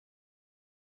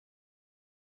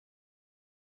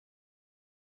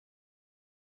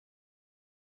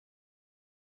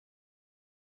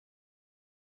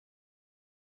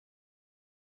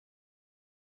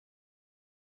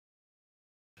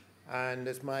And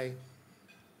it's my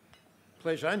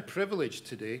pleasure and privilege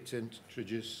today to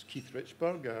introduce Keith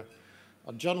Richburg,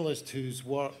 a journalist whose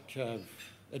work I've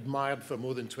admired for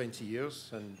more than 20 years.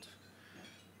 And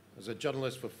as a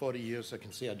journalist for 40 years, I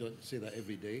can say I don't say that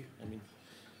every day. I mean,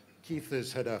 Keith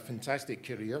has had a fantastic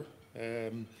career.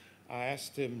 I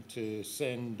asked him to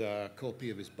send a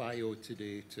copy of his bio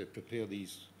today to prepare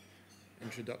these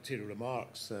introductory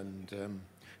remarks. And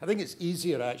I think it's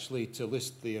easier actually to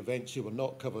list the events you were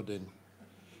not covering,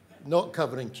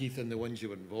 Keith, and the ones you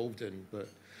were involved in. But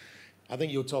I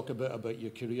think you'll talk a bit about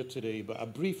your career today. But a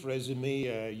brief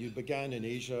resume, you began in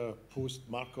Asia, post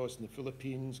Marcos in the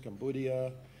Philippines,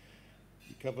 Cambodia.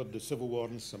 You covered the civil war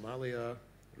in Somalia,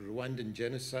 Rwandan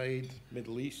genocide,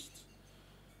 Middle East,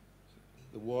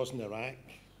 the wars in Iraq,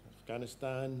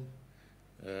 Afghanistan,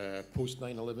 post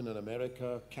 9/11 in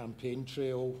America, campaign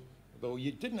trail, though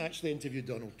you didn't actually interview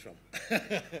Donald Trump.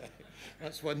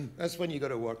 That's one you got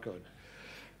to work on.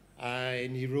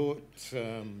 And he wrote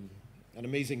an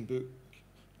amazing book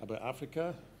about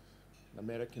Africa,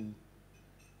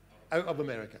 out of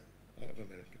America.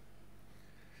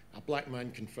 A Black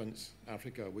Man Confronts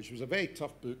Africa, which was a very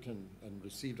tough book and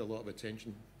received a lot of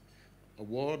attention,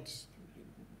 awards.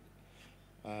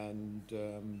 And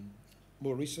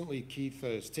more recently, Keith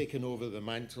has taken over the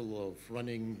mantle of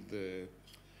running the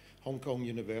Hong Kong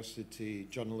University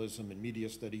Journalism and Media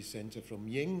Studies Centre from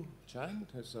Ying Chan.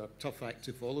 It's a tough act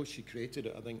to follow. She created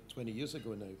it, I think, 20 years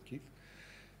ago now, Keith.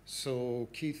 So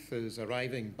Keith is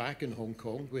arriving back in Hong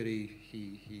Kong, where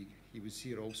he was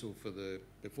here also for the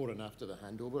before and after the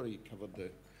handover. He covered the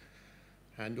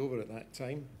handover at that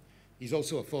time. He's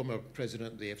also a former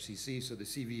president of the FCC, so the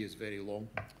CV is very long.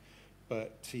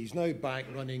 But he's now back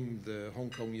running the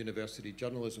Hong Kong University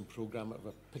Journalism Program at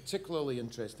a particularly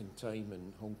interesting time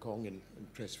in Hong Kong and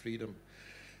press freedom.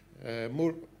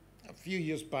 A few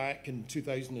years back, in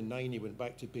 2009, he went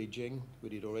back to Beijing,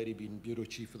 where he'd already been bureau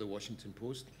chief of the Washington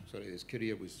Post. Sorry, his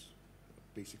career was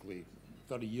basically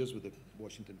 30 years with the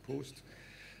Washington Post.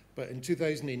 But in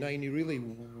 2009, he really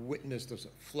witnessed a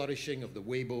sort of flourishing of the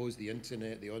Weibos, the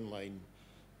internet, the online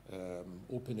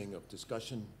opening of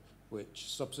discussion, which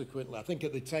subsequently, I think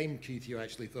at the time, Keith, you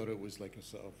actually thought it was like a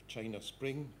sort of China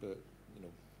Spring, but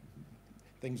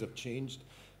things have changed.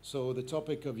 So the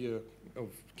topic of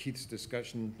Keith's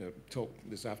discussion talk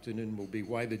this afternoon will be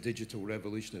why the digital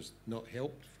revolution has not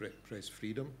helped press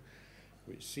freedom,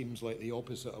 which seems like the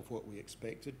opposite of what we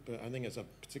expected, but I think it's a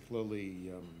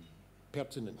particularly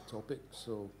pertinent topic.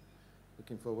 So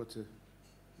looking forward to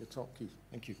your talk, Keith.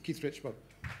 Thank you. Keith Richburg.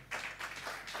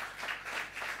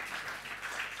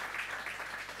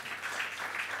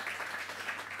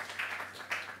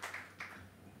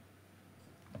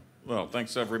 Well,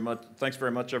 thanks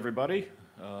very much, everybody.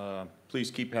 Please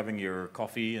keep having your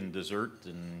coffee and dessert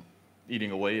and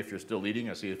eating away if you're still eating.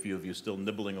 I see a few of you still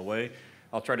nibbling away.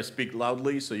 I'll try to speak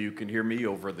loudly so you can hear me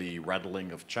over the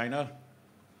rattling of china.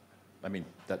 I mean,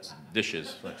 that's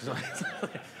dishes.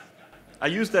 I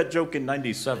used that joke in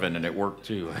 '97 and it worked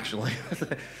too, actually.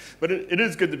 But it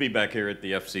is good to be back here at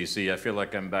the FCC. I feel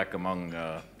like I'm back among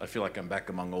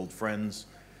old friends.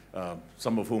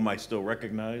 Some of whom I still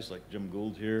recognize, like Jim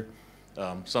Gould here.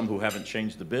 Some who haven't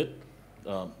changed a bit.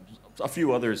 A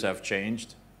few others have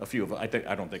changed. I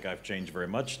don't think I've changed very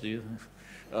much. Do you?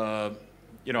 I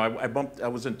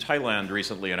was in Thailand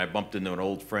recently, and I bumped into an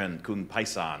old friend, Kun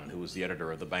Paisan, who was the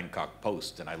editor of the Bangkok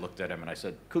Post. And I looked at him and I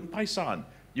said, "Kun Paisan,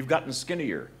 you've gotten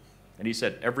skinnier." And he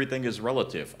said, "Everything is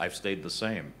relative. I've stayed the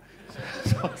same."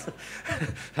 So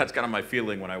that's kind of my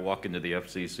feeling when I walk into the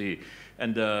FCC.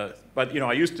 And but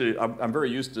I'm very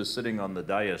used to sitting on the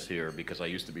dais here because I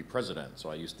used to be president.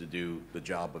 So I used to do the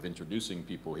job of introducing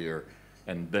people here,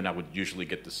 and then I would usually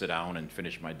get to sit down and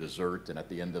finish my dessert, and at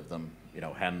the end of them,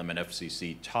 hand them an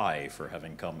FCC tie for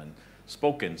having come and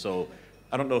spoken. So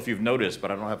I don't know if you've noticed,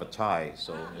 but I don't have a tie.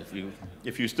 So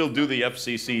if you still do the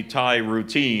FCC tie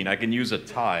routine, I can use a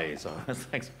tie. So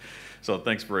thanks. So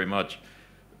thanks very much.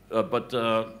 But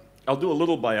I'll do a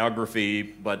little biography,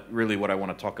 but really what I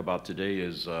want to talk about today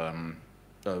is,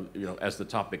 as the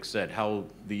topic said, how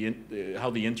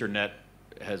the internet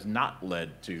has not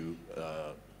led to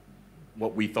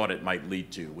what we thought it might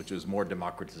lead to, which is more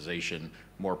democratization,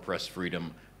 more press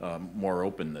freedom, more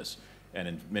openness, and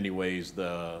in many ways,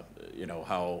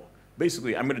 how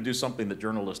basically I'm going to do something that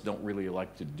journalists don't really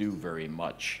like to do very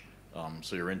much.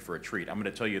 So you're in for a treat. I'm going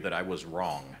to tell you that I was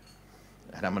wrong.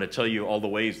 And I'm going to tell you all the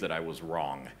ways that I was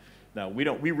wrong. Now,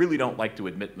 we really don't like to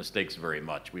admit mistakes very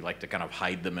much. We like to kind of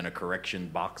hide them in a correction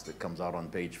box that comes out on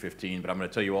page 15, but I'm going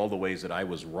to tell you all the ways that I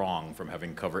was wrong from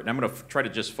having covered. And I'm going to try to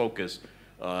just focus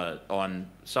on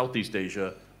Southeast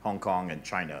Asia, Hong Kong, and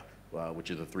China,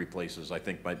 which are the three places I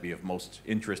think might be of most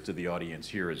interest to the audience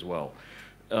here as well.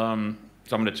 So I'm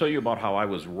going to tell you about how I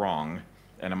was wrong,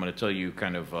 and I'm going to tell you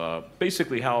kind of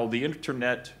basically how the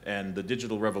internet and the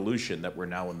digital revolution that we're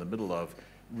now in the middle of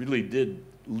really did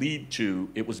lead to,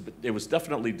 it was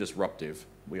definitely disruptive,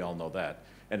 we all know that,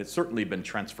 and it's certainly been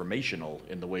transformational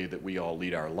in the way that we all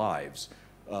lead our lives.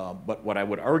 But what I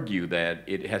would argue that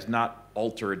it has not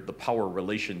altered the power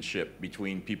relationship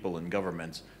between people and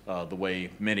governments the way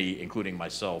many, including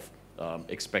myself,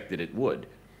 expected it would.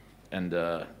 And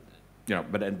you know,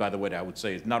 and by the way, I would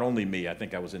say it's not only me. I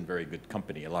think I was in very good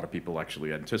company. A lot of people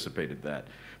actually anticipated that.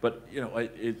 But you know,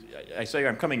 I say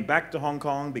I'm coming back to Hong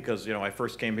Kong because you know I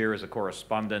first came here as a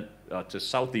correspondent to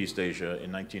Southeast Asia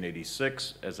in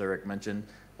 1986, as Eric mentioned.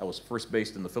 I was first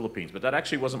based in the Philippines, but that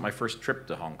actually wasn't my first trip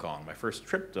to Hong Kong. My first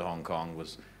trip to Hong Kong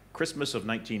was Christmas of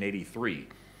 1983,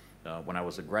 when I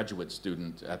was a graduate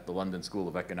student at the London School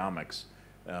of Economics.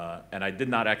 And I did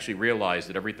not actually realize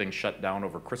that everything shut down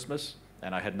over Christmas,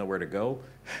 and I had nowhere to go.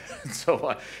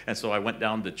 So I went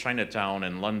down to Chinatown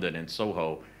in London, in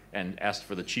Soho, and asked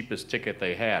for the cheapest ticket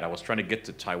they had. I was trying to get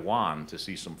to Taiwan to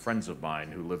see some friends of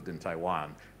mine who lived in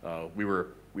Taiwan. We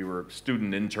were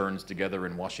student interns together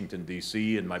in Washington,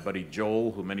 D.C., and my buddy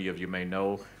Joel, who many of you may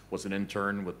know, was an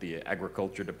intern with the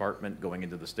Agriculture Department going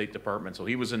into the State Department. So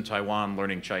he was in Taiwan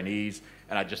learning Chinese,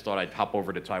 and I just thought I'd hop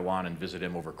over to Taiwan and visit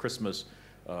him over Christmas.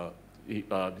 The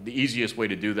easiest way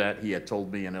to do that, he had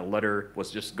told me in a letter, was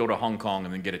just go to Hong Kong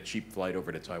and then get a cheap flight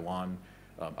over to Taiwan.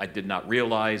 I did not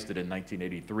realize that in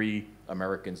 1983,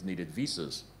 Americans needed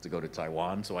visas to go to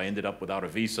Taiwan, so I ended up without a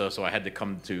visa, so I had to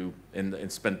come to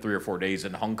and spend 3 or 4 days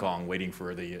in Hong Kong waiting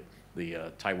for the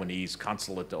Taiwanese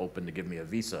consulate to open to give me a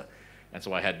visa. And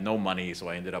so I had no money, so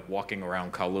I ended up walking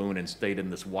around Kowloon and stayed in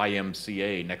this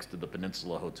YMCA next to the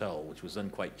Peninsula Hotel, which was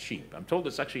then quite cheap. I'm told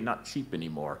it's actually not cheap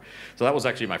anymore. So that was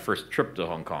actually my first trip to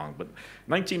Hong Kong. But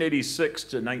 1986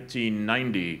 to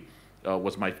 1990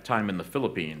 was my time in the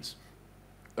Philippines.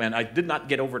 And I did not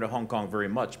get over to Hong Kong very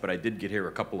much, but I did get here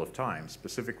a couple of times.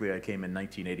 Specifically, I came in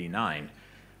 1989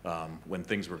 when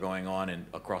things were going on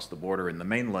across the border in the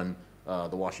mainland.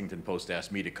 The Washington Post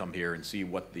asked me to come here and see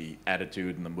what the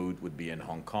attitude and the mood would be in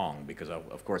Hong Kong, because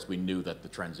of course we knew that the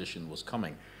transition was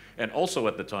coming. And also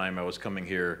at the time I was coming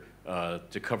here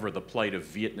to cover the plight of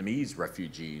Vietnamese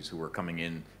refugees who were coming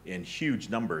in huge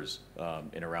numbers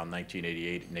in around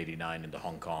 1988 and 89 into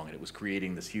Hong Kong, and it was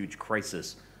creating this huge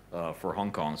crisis for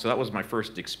Hong Kong. So that was my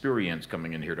first experience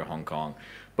coming in here to Hong Kong.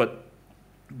 But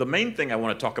the main thing I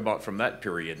want to talk about from that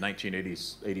period,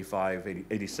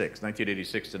 1986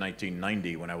 to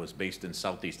 1990, when I was based in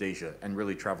Southeast Asia and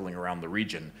really traveling around the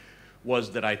region, was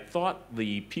that I thought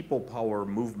the people power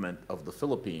movement of the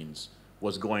Philippines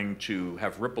was going to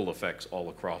have ripple effects all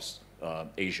across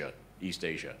Asia, East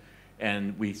Asia.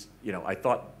 And I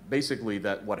thought basically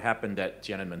that what happened at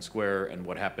Tiananmen Square and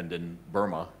what happened in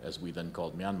Burma, as we then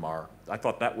called Myanmar, I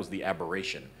thought that was the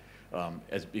aberration.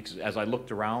 As I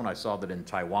looked around, I saw that in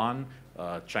Taiwan,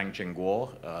 Chiang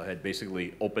Ching-kuo had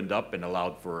basically opened up and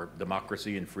allowed for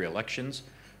democracy and free elections.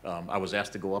 I was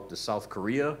asked to go up to South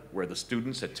Korea, where the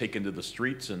students had taken to the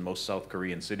streets in most South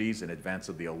Korean cities in advance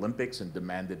of the Olympics and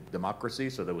demanded democracy.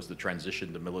 So there was the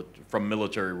transition to from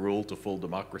military rule to full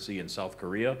democracy in South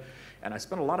Korea. And I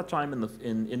spent a lot of time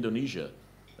in Indonesia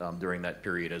during that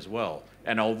period as well.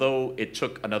 And although it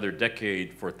took another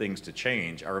decade for things to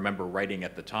change, I remember writing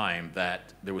at the time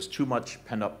that there was too much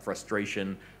pent-up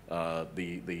frustration.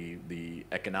 The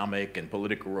economic and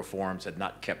political reforms had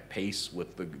not kept pace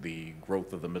with the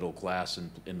growth of the middle class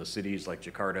in the cities like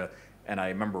Jakarta. And I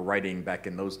remember writing back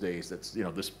in those days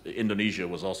that Indonesia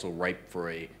was also ripe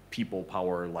for a people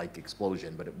power-like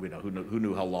explosion, but who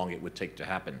knew how long it would take to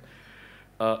happen.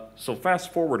 So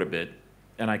fast forward a bit,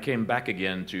 and I came back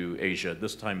again to Asia,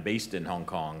 this time based in Hong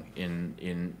Kong in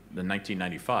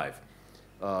 1995.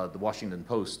 The Washington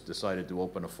Post decided to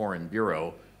open a foreign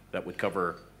bureau that would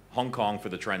cover Hong Kong for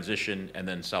the transition and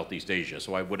then Southeast Asia.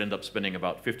 So I would end up spending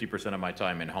about 50% of my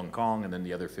time in Hong Kong and then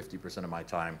the other 50% of my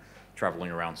time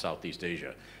traveling around Southeast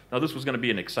Asia. Now this was going to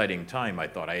be an exciting time, I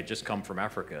thought. I had just come from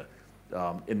Africa.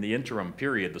 In the interim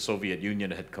period, the Soviet Union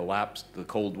had collapsed, the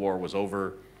Cold War was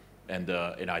over, and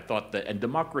I thought that, and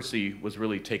democracy was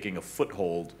really taking a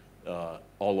foothold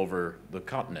all over the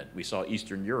continent. We saw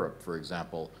Eastern Europe, for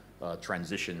example,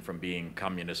 transition from being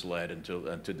communist-led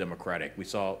into democratic. We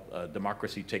saw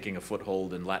democracy taking a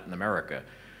foothold in Latin America.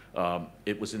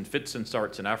 It was in fits and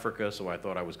starts in Africa, so I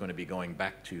thought I was going to be going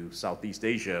back to Southeast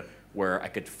Asia, where I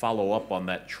could follow up on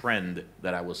that trend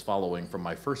that I was following from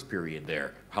my first period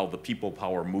there, how the people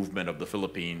power movement of the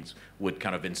Philippines would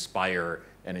kind of inspire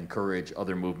and encourage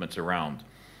other movements around.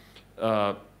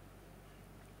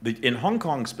 In Hong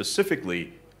Kong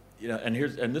specifically, you know,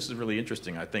 and this is really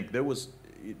interesting. I think there was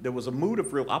a mood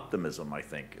of real optimism. I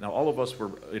think now all of us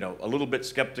were, you know, a little bit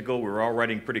skeptical. We were all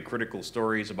writing pretty critical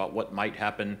stories about what might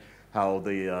happen. How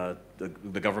the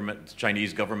government, the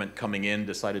Chinese government coming in,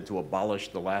 decided to abolish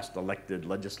the last elected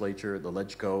legislature, the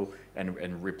LegCo,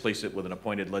 and replace it with an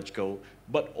appointed LegCo.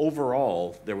 But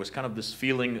overall, there was kind of this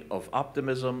feeling of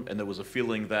optimism, and there was a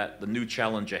feeling that the new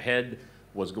challenge ahead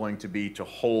was going to be to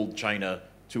hold China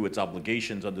to its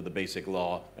obligations under the Basic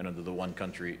Law and under the one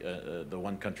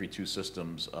country, two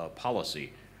systems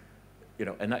policy. You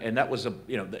know, and that was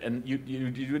you know, and you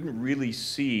didn't really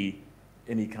see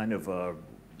any kind of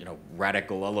you know,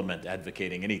 radical element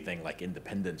advocating anything like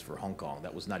independence for Hong Kong.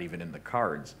 That was not even in the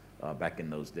cards back in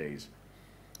those days.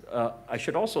 I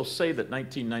should also say that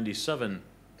 1997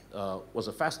 was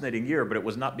a fascinating year, but it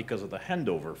was not because of the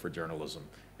handover for journalism.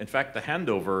 In fact, the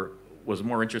handover was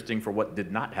more interesting for what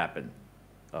did not happen.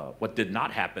 What did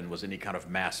not happen was any kind of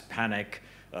mass panic.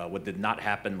 What did not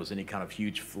happen was any kind of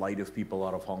huge flight of people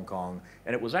out of Hong Kong.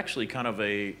 And it was actually kind of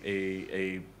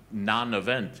a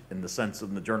non-event in the sense,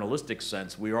 in the journalistic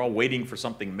sense. We were all waiting for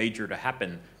something major to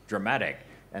happen, dramatic,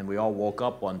 and we all woke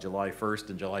up on July 1st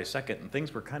and July 2nd, and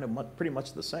things were kind of pretty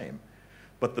much the same.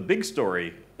 But the big story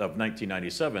of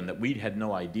 1997 that we had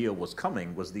no idea was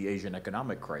coming was the Asian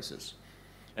economic crisis.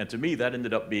 And to me, that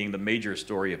ended up being the major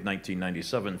story of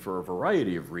 1997 for a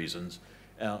variety of reasons.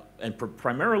 And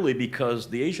primarily because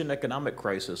the Asian economic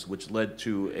crisis, which led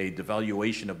to a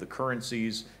devaluation of the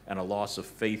currencies and a loss of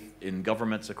faith in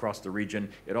governments across the region,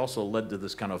 it also led to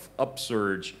this kind of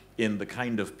upsurge in the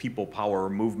kind of people power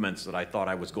movements that I thought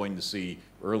I was going to see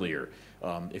earlier.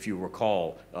 If you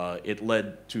recall, it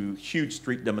led to huge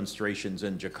street demonstrations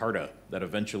in Jakarta that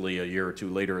eventually, a year or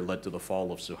two later, led to the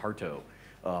fall of Suharto.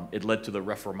 It led to the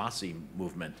Reformasi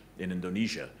movement in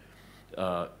Indonesia.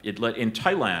 In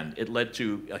Thailand, it led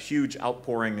to a huge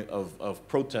outpouring of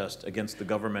protest against the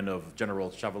government of General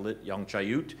Chavalit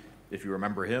Yongchayut, if you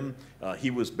remember him.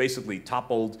 He was basically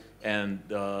toppled, and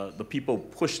the people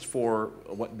pushed for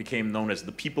what became known as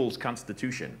the People's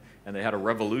Constitution. And they had a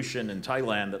revolution in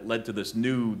Thailand that led to this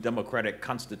new democratic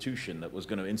constitution that was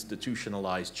going to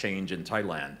institutionalize change in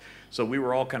Thailand. So we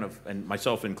were all kind of, and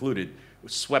myself included,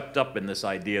 swept up in this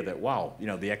idea that, wow, you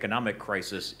know, the economic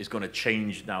crisis is going to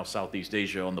change now Southeast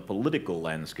Asia on the political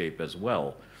landscape as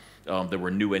well. There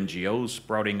were new NGOs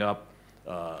sprouting up.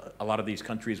 A lot of these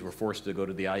countries were forced to go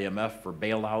to the IMF for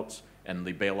bailouts, and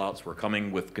the bailouts were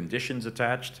coming with conditions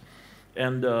attached.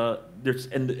 And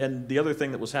the other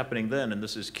thing that was happening then, and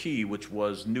this is key, which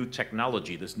was new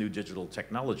technology, this new digital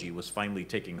technology was finally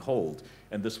taking hold.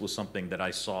 And this was something that I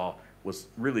saw was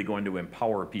really going to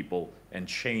empower people and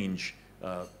change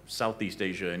Southeast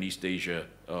Asia and East Asia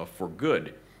for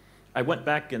good. I went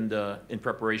back and in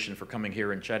preparation for coming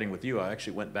here and chatting with you, I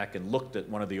actually went back and looked at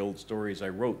one of the old stories I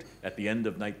wrote at the end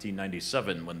of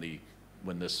 1997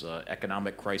 when this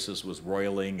economic crisis was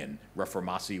roiling and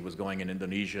Reformasi was going in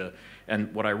Indonesia.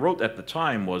 And what I wrote at the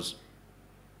time was,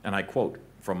 and I quote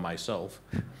from myself,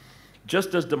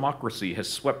 "Just as democracy has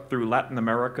swept through Latin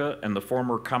America and the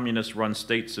former communist-run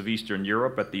states of Eastern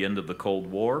Europe at the end of the Cold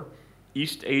War,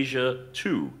 East Asia,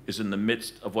 too, is in the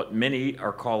midst of what many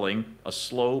are calling a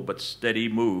slow but steady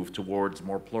move towards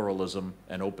more pluralism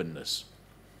and openness."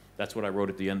 That's what I wrote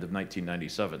at the end of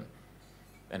 1997.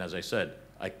 And as I said,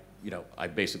 I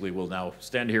basically will now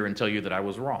stand here and tell you that I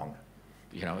was wrong.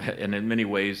 You know, and in many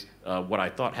ways, what I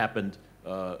thought happened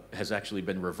has actually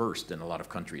been reversed in a lot of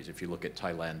countries, if you look at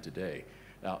Thailand today.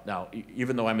 Now,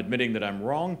 even though I'm admitting that I'm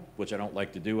wrong, which I don't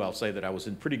like to do, I'll say that I was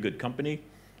in pretty good company.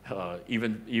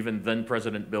 Even then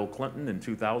President Bill Clinton in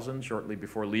 2000, shortly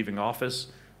before leaving office,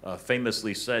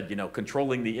 famously said, you know,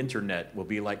 controlling the internet will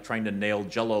be like trying to nail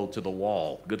Jell-O to the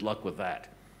wall. Good luck with that.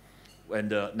 And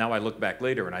now I look back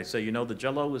later and I say, you know, the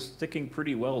Jell-O is sticking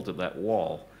pretty well to that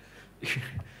wall.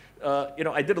 You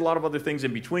know, I did a lot of other things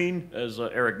in between, as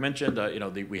Eric mentioned. You know,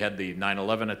 we had the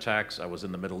 9/11 attacks. I was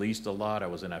in the Middle East a lot. I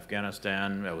was in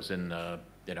Afghanistan. I was in,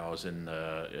 you know, I was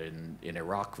in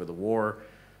Iraq for the war.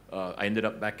 I ended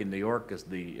up back in New York as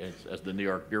the New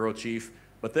York bureau chief.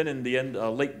 But then in the end,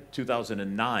 late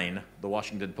 2009, the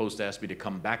Washington Post asked me to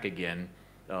come back again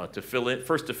to fill in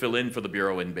for the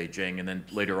bureau in Beijing, and then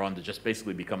later on to just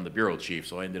basically become the bureau chief.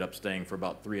 So I ended up staying for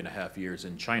about 3.5 years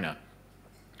in China.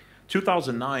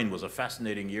 2009 was a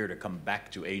fascinating year to come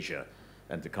back to Asia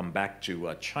and to come back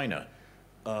to China.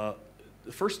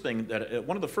 The first thing that,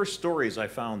 one of the first stories I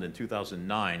found in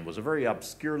 2009 was a very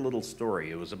obscure little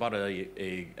story. It was about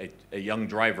a young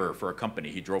driver for a company.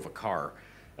 He drove a car,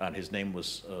 and his name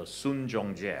was Sun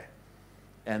Zhongjie.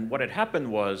 And what had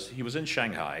happened was he was in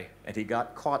Shanghai and he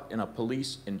got caught in a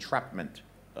police entrapment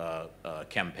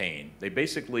campaign. They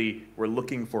basically were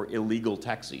looking for illegal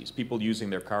taxis, people using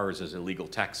their cars as illegal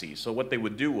taxis. So what they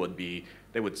would do would be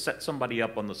they would set somebody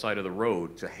up on the side of the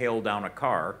road to hail down a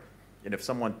car, and if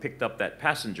someone picked up that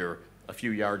passenger a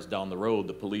few yards down the road,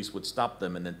 the police would stop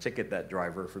them and then ticket that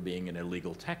driver for being an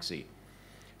illegal taxi.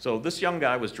 So this young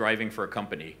guy was driving for a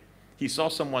company. He saw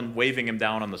someone waving him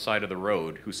down on the side of the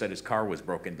road who said his car was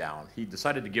broken down. He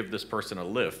decided to give this person a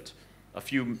lift. A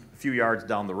few yards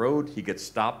down the road, he gets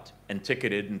stopped and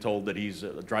ticketed and told that he's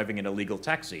driving an illegal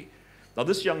taxi. Now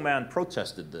this young man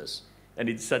protested this, and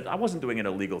he said, I wasn't doing an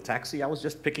illegal taxi, I was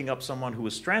just picking up someone who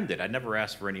was stranded. I never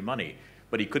asked for any money.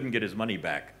 But he couldn't get his money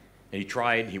back. And he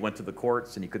tried, he went to the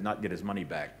courts, and he could not get his money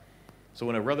back. So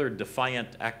in a rather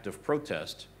defiant act of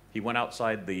protest, he went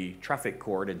outside the traffic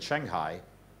court in Shanghai,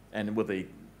 and with an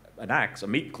axe, a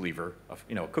meat cleaver,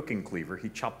 a cooking cleaver, he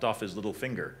chopped off his little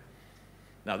finger.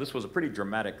 Now, this was a pretty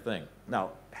dramatic thing.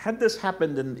 Now, had this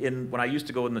happened when I used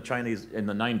to go in the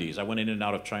 90s, I went in and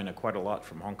out of China quite a lot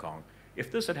from Hong Kong.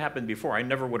 If this had happened before, I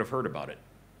never would have heard about it.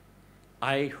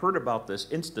 I heard about this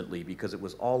instantly because it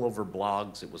was all over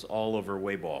blogs, it was all over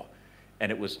Weibo,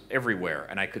 and it was everywhere.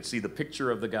 And I could see the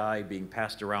picture of the guy being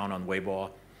passed around on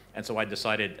Weibo. And so I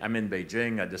decided, I'm in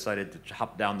Beijing, I decided to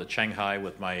hop down to Shanghai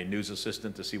with my news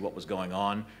assistant to see what was going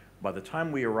on. By the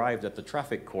time we arrived at the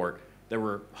traffic court, there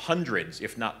were hundreds,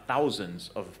 if not thousands,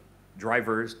 of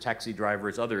drivers, taxi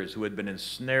drivers, others who had been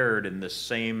ensnared in this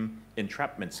same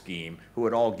entrapment scheme, who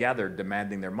had all gathered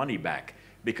demanding their money back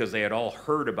because they had all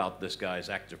heard about this guy's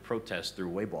active protest through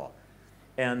Weibo.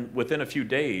 And within a few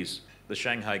days, the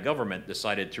Shanghai government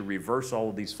decided to reverse all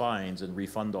of these fines and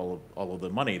refund all of the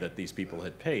money that these people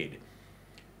had paid.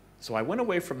 So I went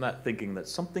away from that thinking that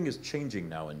something is changing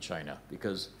now in China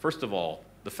because, first of all,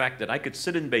 the fact that I could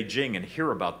sit in Beijing and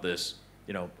hear about this,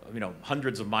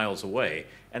 hundreds of miles away,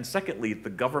 and secondly, the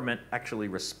government actually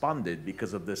responded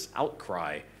because of this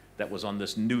outcry that was on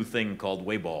this new thing called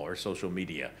Weibo, or social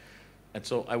media. And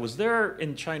so I was there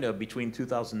in China between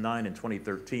 2009 and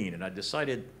 2013, and I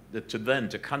decided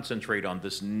to concentrate on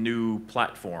this new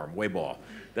platform, Weibo,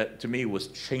 that to me was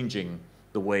changing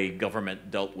the way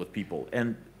government dealt with people.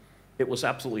 And it was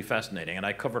absolutely fascinating, and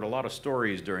I covered a lot of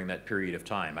stories during that period of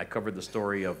time. I covered the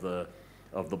story of the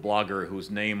blogger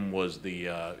whose name was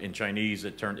in Chinese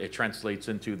it translates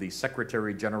into the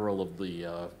Secretary General of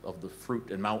the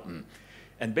Fruit and Mountain.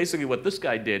 And basically what this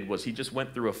guy did was he just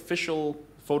went through official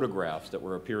photographs that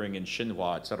were appearing in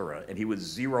Xinhua, et cetera, and he would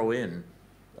zero in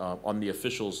on the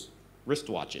officials'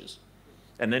 wristwatches.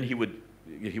 And then he would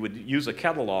use a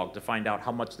catalog to find out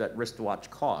how much that wristwatch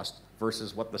cost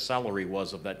versus what the salary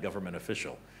was of that government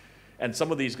official. And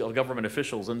some of these government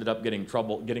officials ended up getting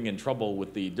in trouble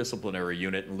with the disciplinary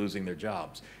unit and losing their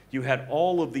jobs. You had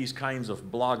all of these kinds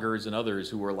of bloggers and others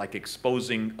who were like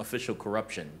exposing official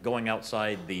corruption, going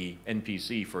outside the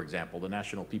NPC, for example, the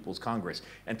National People's Congress,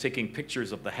 and taking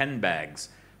pictures of the handbags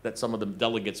that some of the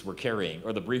delegates were carrying,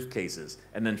 or the briefcases,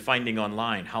 and then finding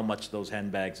online how much those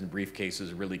handbags and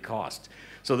briefcases really cost.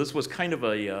 So this was kind of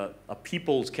a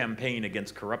people's campaign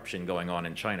against corruption going on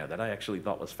in China that I actually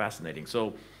thought was fascinating.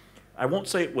 So I won't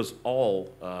say it was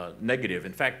all negative.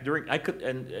 In fact,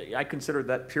 I considered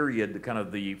that period the kind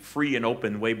of the free and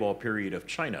open Weibo period of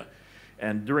China.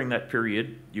 And during that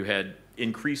period, you had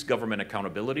increased government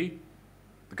accountability.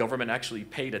 The government actually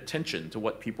paid attention to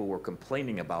what people were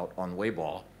complaining about on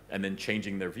Weibo and then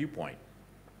changing their viewpoint.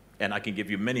 And I can give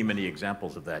you many, many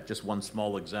examples of that. Just one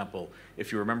small example.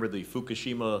 If you remember the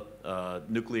Fukushima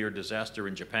nuclear disaster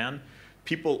in Japan,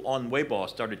 people on Weibo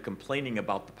started complaining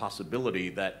about the possibility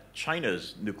that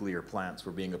China's nuclear plants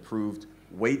were being approved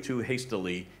way too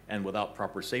hastily and without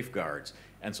proper safeguards.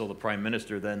 And so the Prime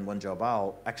Minister then, Wen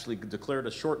Jiabao, actually declared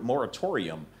a short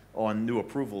moratorium on new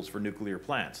approvals for nuclear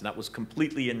plants. And that was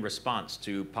completely in response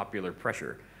to popular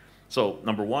pressure. So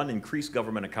number one, increased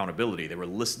government accountability. They were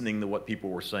listening to what people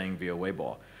were saying via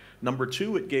Weibo. Number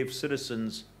two, it gave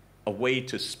citizens a way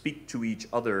to speak to each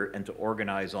other and to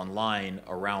organize online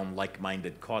around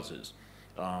like-minded causes.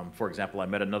 For example, I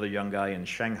met another young guy in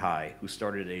Shanghai who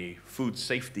started a food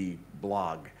safety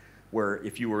blog where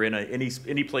if you were in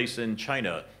any place in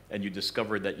China and you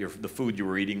discovered that the food you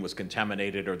were eating was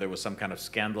contaminated or there was some kind of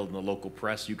scandal in the local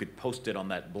press, you could post it on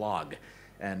that blog.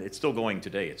 And it's still going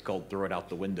today. It's called Throw It Out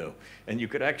the Window. And you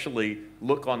could actually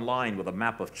look online with a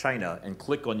map of China and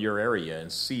click on your area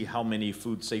and see how many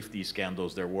food safety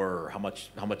scandals there were, or how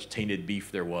much tainted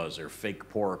beef there was, or fake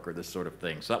pork, or this sort of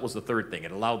thing. So that was the third thing.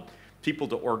 It allowed people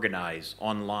to organize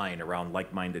online around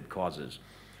like-minded causes.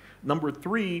 Number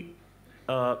three,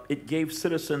 it gave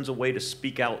citizens a way to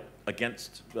speak out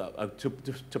against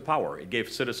to power. It gave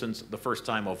citizens the first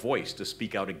time a voice to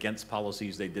speak out against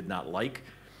policies they did not like.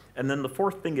 And then the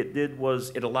fourth thing it did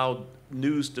was it allowed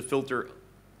news to filter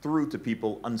through to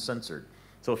people uncensored.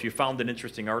 So if you found an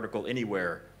interesting article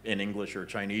anywhere in English or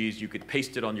Chinese, you could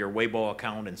paste it on your Weibo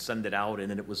account and send it out, and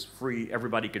then it was free.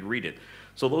 Everybody could read it.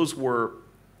 So those were,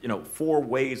 you know, 4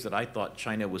 ways that I thought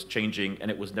China was changing,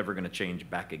 and it was never going to change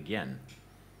back again.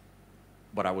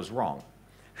 But I was wrong.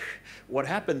 What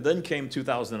happened then came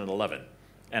 2011.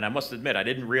 And I must admit, I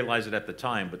didn't realize it at the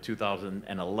time, but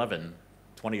 2011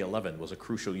 was a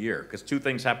crucial year, because 2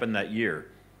 things happened that year.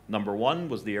 Number 1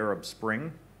 was the Arab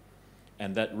Spring,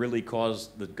 and that really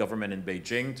caused the government in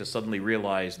Beijing to suddenly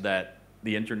realize that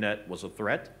the internet was a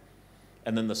threat.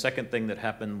 And then the second thing that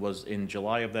happened was in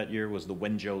July of that year was the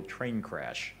Wenzhou train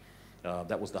crash.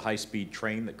 That was the high-speed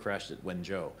train that crashed at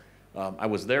Wenzhou. I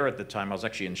was there at the time. I was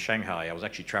actually in Shanghai. I was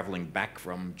actually traveling back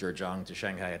from Zhejiang to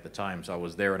Shanghai at the time, so I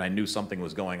was there and I knew something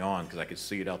was going on because I could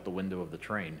see it out the window of the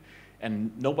train.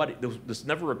 And nobody, this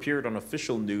never appeared on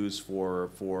official news for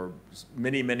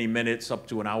many, many minutes, up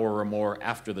to an hour or more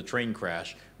after the train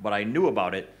crash, but I knew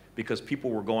about it because people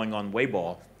were going on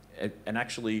Weibo and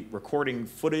actually recording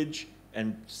footage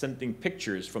and sending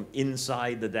pictures from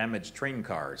inside the damaged train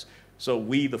cars. So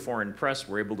we, the foreign press,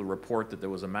 were able to report that there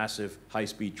was a massive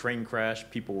high-speed train crash,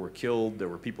 people were killed, there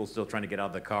were people still trying to get out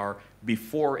of the car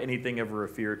before anything ever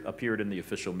appeared in the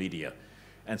official media.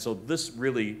 And so this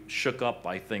really shook up,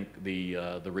 I think,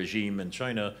 the regime in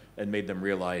China and made them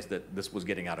realize that this was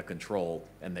getting out of control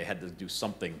and they had to do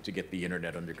something to get the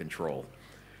internet under control.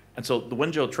 And so the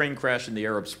Wenzhou train crash in the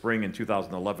Arab Spring in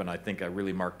 2011, I think I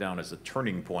really marked down as a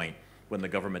turning point when the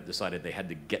government decided they had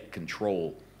to get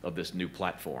control of this new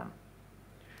platform.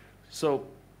 So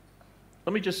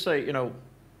let me just say, you know,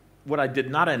 what I did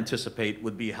not anticipate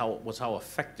would be how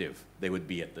effective they would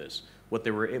be at this. What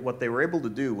they were able to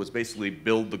do was basically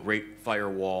build the Great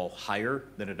Firewall higher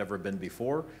than it had ever been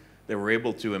before. They were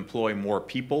able to employ more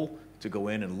people to go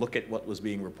in and look at what was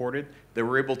being reported. They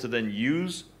were able to then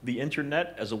use the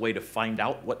internet as a way to find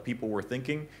out what people were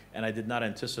thinking, and I did not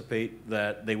anticipate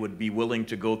that they would be willing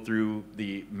to go through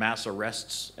the mass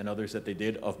arrests and others that they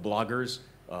did of bloggers,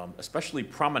 especially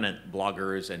prominent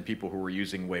bloggers and people who were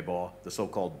using Weibo, the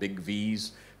so-called big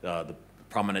Vs, the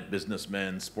prominent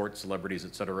businessmen, sports celebrities,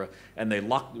 et cetera. And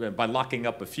by locking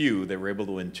up a few, they were able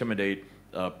to intimidate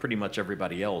pretty much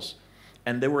everybody else.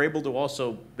 And they were able to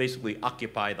also basically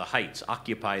occupy the heights,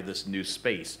 occupy this new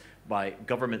space by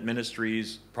government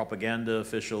ministries, propaganda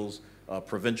officials,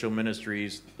 provincial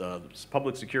ministries,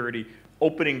 public security,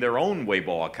 opening their own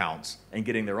Weibo accounts and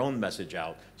getting their own message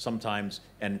out, sometimes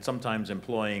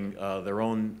employing their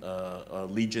own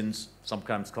legions,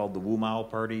 sometimes called the Wu Mao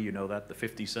Party, you know that, the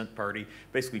 50-cent party,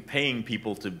 basically paying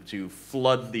people to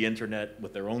flood the internet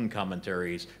with their own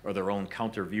commentaries or their own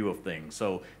counter view of things.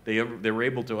 So they were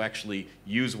able to actually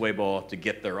use Weibo to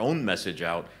get their own message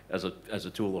out as a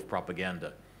tool of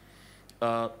propaganda.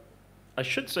 I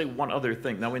should say one other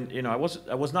thing. Now, you know, I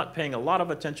was not paying a lot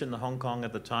of attention to Hong Kong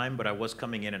at the time, but I was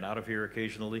coming in and out of here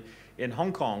occasionally. In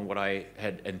Hong Kong, what I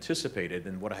had anticipated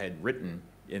and what I had written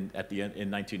in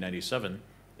 1997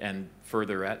 and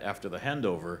further after the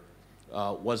handover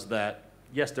was that,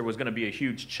 yes, there was going to be a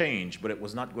huge change, but it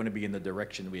was not going to be in the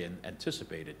direction we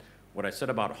anticipated. What I said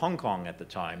about Hong Kong at the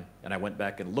time, and I went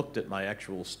back and looked at my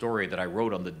actual story that I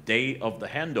wrote on the day of the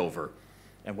handover,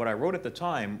 and what I wrote at the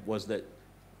time was that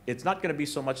it's not going to be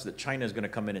so much that China is going to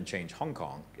come in and change Hong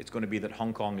Kong. It's going to be that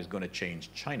Hong Kong is going to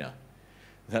change China.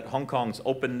 That Hong Kong's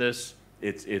openness,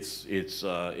 its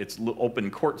open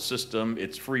court system,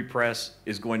 its free press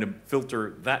is going to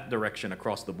filter that direction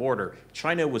across the border.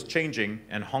 China was changing,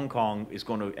 and Hong Kong is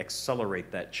going to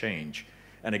accelerate that change.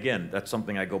 And again, that's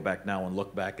something I go back now and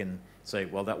look back and say,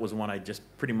 well, that was one I just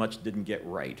pretty much didn't get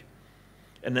right.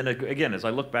 And then again, as I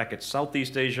look back at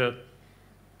Southeast Asia,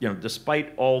 you know,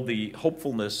 despite all the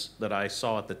hopefulness that I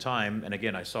saw at the time, and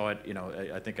again, I saw it, you know,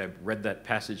 I think I read that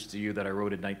passage to you that I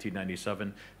wrote in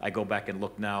 1997. I go back and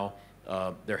look now.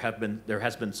 There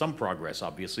has been some progress,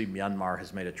 obviously. Myanmar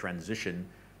has made a transition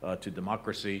to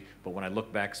democracy, but when I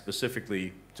look back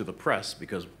specifically to the press,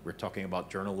 because we're talking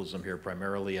about journalism here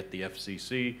primarily at the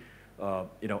FCC,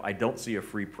 you know, I don't see a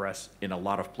free press in a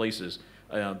lot of places.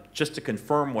 Just to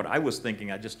confirm what I was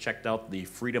thinking, I just checked out the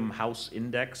Freedom House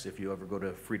Index, if you ever go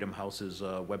to Freedom House's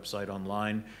website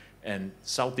online, and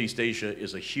Southeast Asia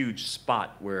is a huge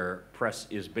spot where press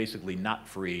is basically not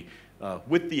free,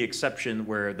 with the exception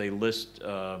where they list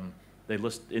they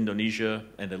list Indonesia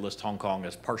and they list Hong Kong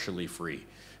as partially free.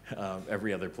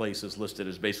 Every other place is listed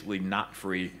as basically not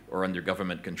free or under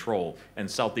government control. And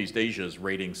Southeast Asia's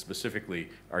ratings specifically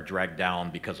are dragged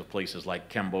down because of places like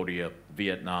Cambodia,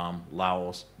 Vietnam,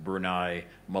 Laos, Brunei,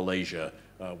 Malaysia,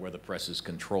 where the press is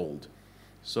controlled.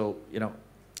 So, you know,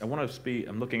 I want to speak,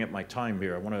 I'm looking at my time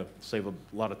here. I want to save a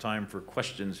lot of time for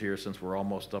questions here since we're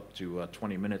almost up to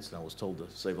 20 minutes, and I was told to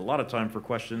save a lot of time for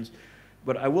questions.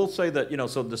 But I will say that, you know,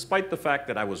 so despite the fact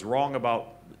that I was wrong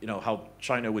about, you know, how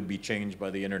China would be changed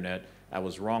by the internet, I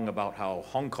was wrong about how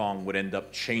Hong Kong would end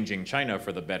up changing China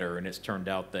for the better, and it's turned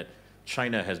out that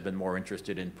China has been more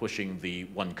interested in pushing the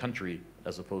one country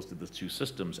as opposed to the two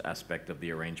systems aspect of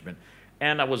the arrangement.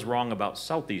 And I was wrong about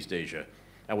Southeast Asia.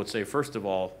 I would say, first of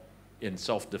all, in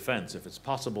self-defense, if it's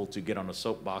possible to get on a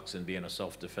soapbox and be in a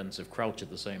self-defensive crouch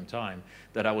at the same time,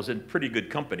 that I was in pretty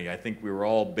good company. I think we were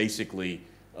all basically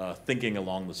thinking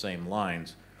along the same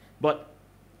lines. But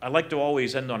I like to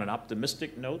always end on an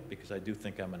optimistic note because I do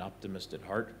think I'm an optimist at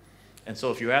heart. And so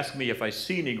if you ask me if I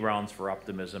see any grounds for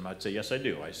optimism, I'd say yes, I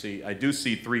do. I do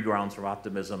see 3 grounds for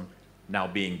optimism now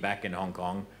being back in Hong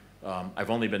Kong. I've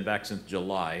only been back since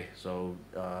July, so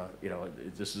you know,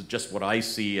 this is just what I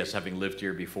see as having lived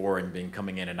here before and being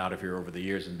coming in and out of here over the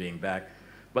years and being back.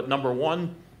 But number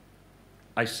one,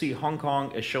 I see Hong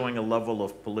Kong as showing a level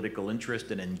of political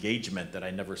interest and engagement that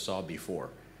I never saw before.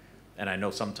 And I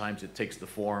know sometimes it takes the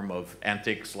form of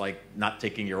antics like not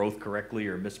taking your oath correctly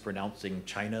or mispronouncing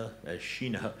China as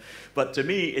Sheena. But to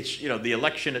me, it's, you know, the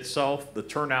election itself, the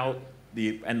turnout,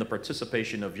 and the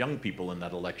participation of young people in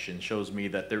that election shows me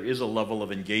that there is a level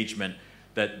of engagement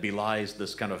that belies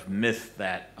this kind of myth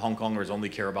that Hong Kongers only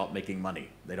care about making money.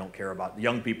 They don't care about,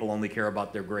 young people only care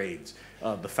about their grades.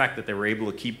 The fact that they were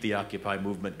able to keep the Occupy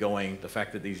movement going, the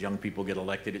fact that these young people get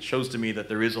elected, it shows to me that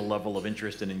there is a level of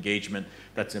interest and engagement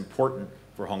that's important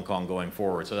for Hong Kong going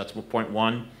forward. So that's point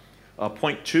one.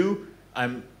 Point two,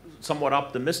 I'm somewhat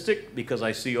optimistic because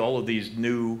I see all of these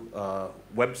new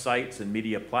websites and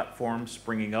media platforms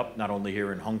springing up, not only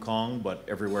here in Hong Kong, but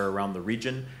everywhere around the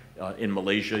region. In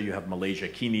Malaysia, you have Malaysia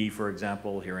Kini, for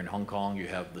example. Here in Hong Kong, you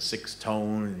have the Sixth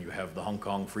Tone, and you have the Hong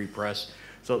Kong Free Press.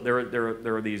 So there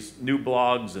are these new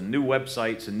blogs and new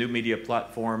websites and new media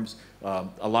platforms.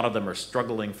 A lot of them are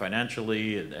struggling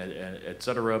financially, and et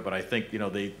cetera. But I think, you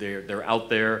know, they're out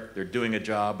there, they're doing a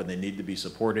job, and they need to be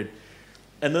supported.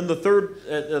 And then the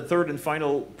third and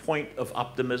final point of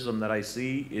optimism that I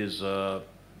see is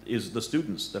the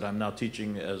students that I'm now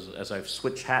teaching as I've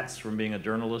switched hats from being a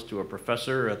journalist to a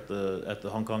professor at the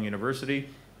Hong Kong University,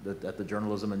 at the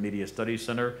Journalism and Media Studies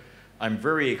Center. I'm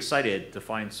very excited to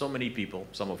find so many people,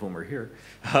 some of whom are here,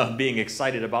 being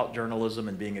excited about journalism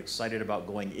and being excited about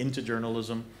going into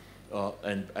journalism.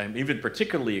 And I'm even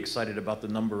particularly excited about the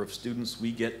number of students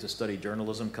we get to study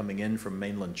journalism coming in from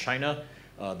mainland China.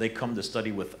 They come to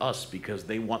study with us because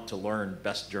they want to learn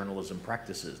best journalism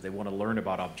practices. They want to learn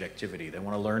about objectivity. They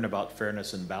want to learn about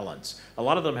fairness and balance. A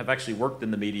lot of them have actually worked in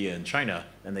the media in China,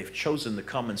 and they've chosen to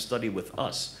come and study with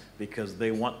us because they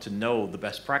want to know the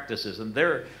best practices.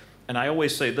 And I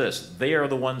always say this, they are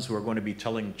the ones who are going to be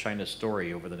telling China's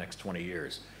story over the next 20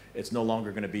 years. It's no longer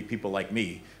going to be people like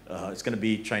me. It's going to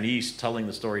be Chinese telling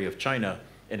the story of China.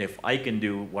 And if I can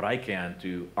do what I can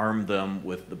to arm them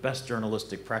with the best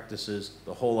journalistic practices,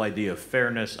 the whole idea of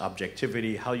fairness,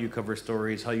 objectivity, how you cover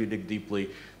stories, how you dig deeply,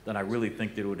 then I really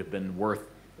think that it would have been worth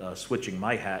switching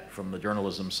my hat from the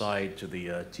journalism side to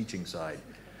the teaching side.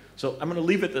 So I'm going to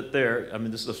leave it at there. I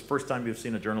mean, this is the first time you've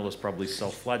seen a journalist probably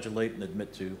self-flagellate and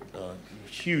admit to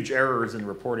huge errors in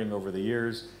reporting over the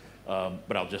years.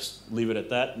 But I'll just leave it at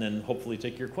that and then hopefully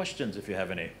take your questions if you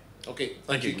have any. Okay,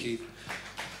 thank you, Keith.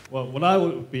 Well, what I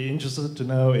would be interested to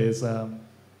know is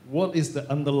what is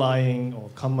the underlying or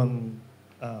common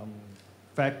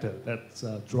factor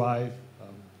that drive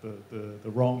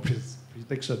the wrong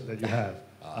prediction that you have?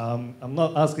 I'm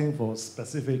not asking for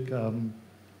specific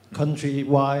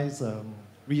country-wise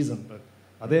reason, but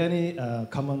are there any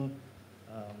common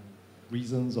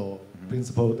reasons or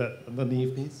principles that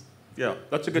underneath these? Yeah,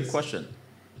 that's a good question.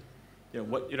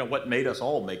 What made us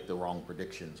all make the wrong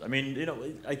predictions? I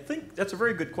mean, I think that's a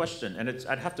very good question, and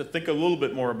I'd have to think a little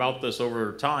bit more about this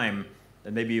over time,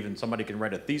 and maybe even somebody can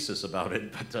write a thesis about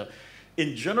it. But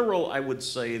in general, I would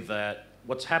say that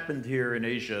what's happened here in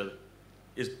Asia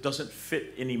doesn't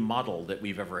fit any model that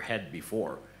we've ever had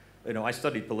before. I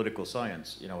studied political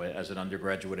science, as an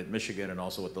undergraduate at Michigan and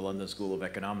also at the London School of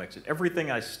Economics. And everything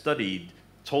I studied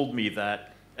told me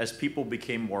that as people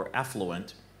became more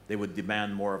affluent, they would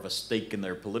demand more of a stake in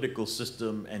their political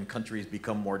system and countries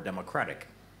become more democratic.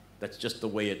 That's just the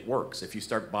way it works. If you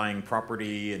start buying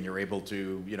property and you're able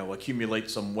to, accumulate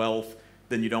some wealth,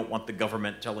 then you don't want the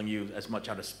government telling you as much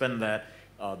how to spend that.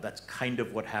 That's kind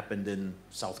of what happened in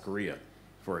South Korea,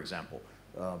 for example.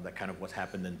 That kind of what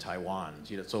happened in Taiwan.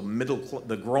 So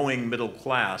the growing middle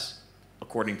class,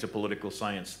 according to political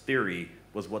science theory,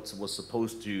 was what was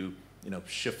supposed to,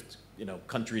 shift,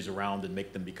 countries around and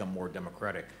make them become more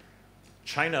democratic.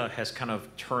 China has kind of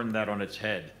turned that on its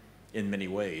head in many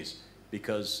ways.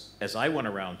 Because as I went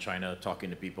around China talking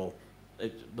to people,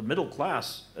 the middle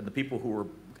class and the people who were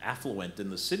affluent in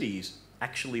the cities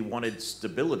actually wanted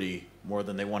stability more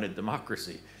than they wanted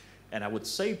democracy. And I would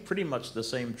say pretty much the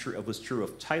same was true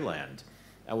of Thailand.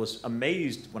 I was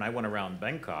amazed when I went around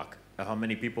Bangkok at how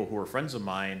many people who were friends of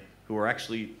mine who were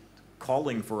actually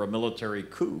calling for a military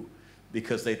coup,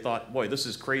 because they thought, boy, this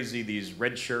is crazy. These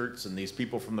red shirts and these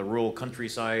people from the rural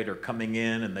countryside are coming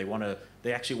in, and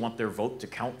they actually want their vote to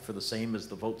count for the same as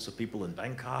the votes of people in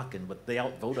Bangkok, but they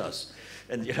outvote us.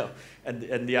 And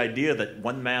and the idea that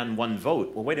one man, one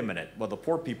vote, well, wait a minute. Well, the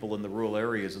poor people in the rural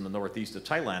areas in the northeast of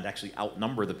Thailand actually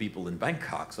outnumber the people in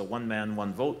Bangkok. So one man,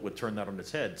 one vote would turn that on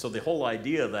its head. So the whole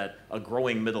idea that a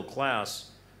growing middle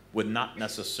class would not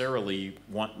necessarily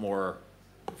want more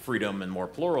freedom and more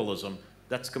pluralism,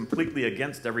 that's completely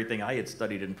against everything I had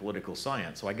studied in political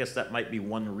science. So I guess that might be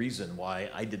one reason why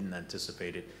I didn't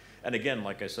anticipate it. And again,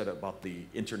 like I said about the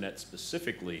internet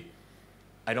specifically,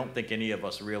 I don't think any of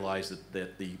us realize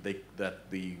that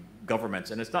the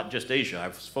governments, and it's not just Asia, I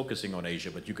was focusing on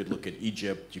Asia, but you could look at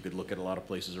Egypt, you could look at a lot of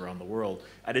places around the world.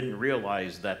 I didn't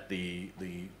realize that the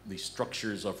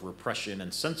structures of repression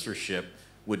and censorship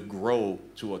would grow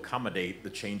to accommodate the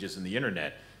changes in the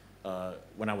internet.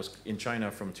 When I was in China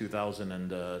from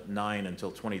 2009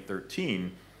 until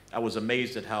 2013, I was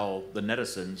amazed at how the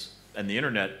netizens and the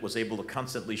internet was able to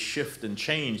constantly shift and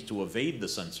change to evade the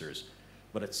censors.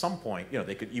 But at some point,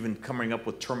 they could even coming up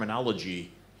with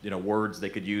terminology, words they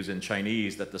could use in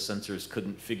Chinese that the censors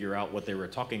couldn't figure out what they were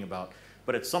talking about.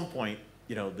 But at some point,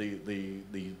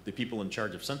 the people in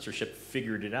charge of censorship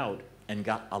figured it out and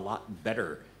got a lot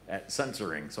better at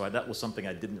censoring. So that was something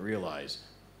I didn't realize.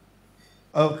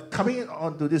 Coming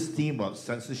on to this theme of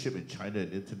censorship in China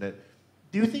and internet,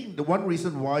 do you think the one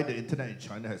reason why the internet in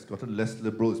China has gotten less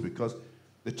liberal is because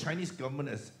the Chinese government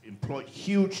has employed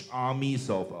huge armies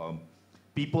of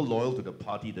people loyal to the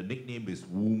party? The nickname is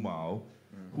Wu Mao,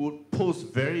 who post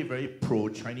very, very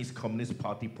pro-Chinese Communist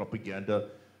Party propaganda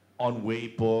on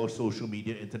Weibo, social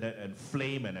media, internet, and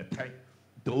flame and attack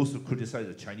those who criticize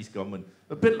the Chinese government.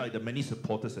 A bit like the many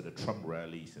supporters at the Trump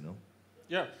rallies,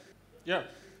 Yeah,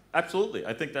 absolutely.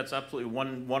 I think that's absolutely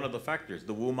one of the factors.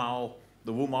 The Wu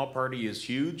Mao party is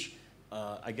huge.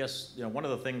 I guess one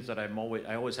of the things that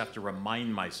I always have to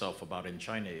remind myself about in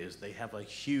China is they have a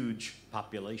huge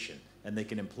population and they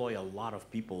can employ a lot of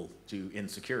people in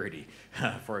security,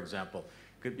 for example.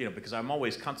 Because I'm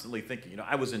always constantly thinking.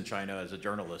 I was in China as a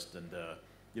journalist,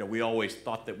 and we always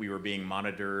thought that we were being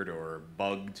monitored or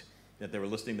bugged, that they were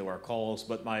listening to our calls.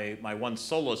 But my one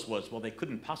solace was, well, they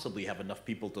couldn't possibly have enough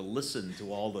people to listen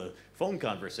to all the phone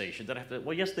conversations.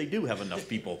 Well, yes, they do have enough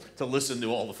people to listen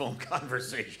to all the phone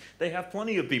conversations. They have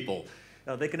plenty of people.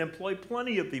 They can employ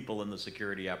plenty of people in the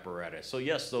security apparatus. So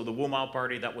yes, so the Wu Mao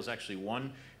party, that was actually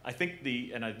one. I think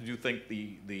I do think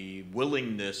the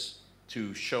willingness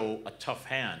to show a tough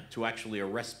hand, to actually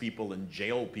arrest people and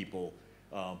jail people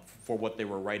for what they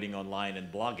were writing online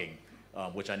and blogging,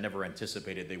 which I never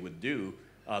anticipated they would do.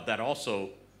 That also,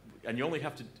 and you only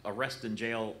have to arrest and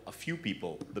jail a few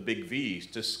people, the big V's,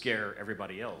 to scare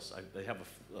everybody else. They have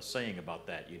a saying about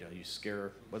that. You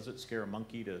scare a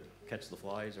monkey to catch the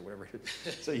flies or whatever.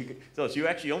 So you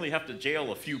actually only have to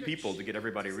jail a few people to get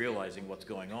everybody realizing what's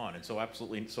going on. And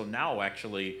so now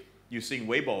actually, you're seeing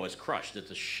Weibo is crushed.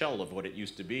 It's a shell of what it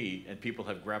used to be, and people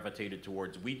have gravitated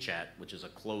towards WeChat, which is a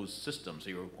closed system, so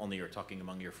you only are talking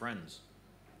among your friends.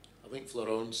 I think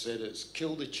Florent said it's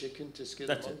kill the chicken to scare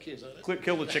the monkey, is that it?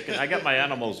 Kill the chicken. I got my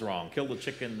animals wrong. Kill the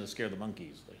chicken to scare the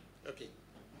monkeys. Okay.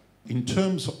 In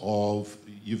terms of,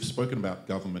 you've spoken about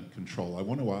government control. I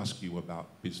want to ask you about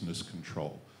business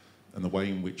control and the way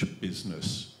in which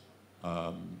business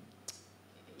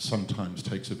sometimes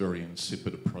takes a very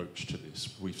insipid approach to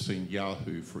this. We've seen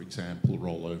Yahoo, for example,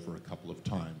 roll over a couple of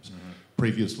times. Mm-hmm.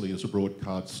 Previously, as a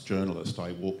broadcast journalist,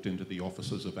 I walked into the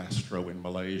offices of Astro in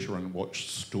Malaysia and watched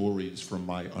stories from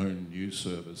my own news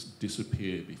service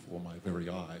disappear before my very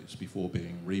eyes before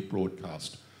being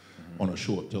rebroadcast on a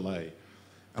short delay.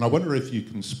 And I wonder if you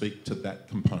can speak to that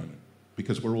component,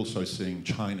 because we're also seeing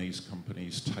Chinese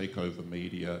companies take over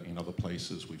media in other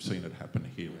places. We've seen it happen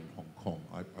here in Hong Kong.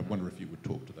 I wonder if you would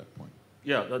talk to that point.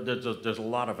 Yeah, there's a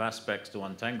lot of aspects to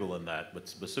untangle in that, but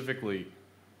specifically,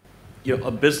 you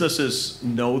know, businesses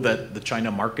know that the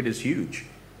China market is huge,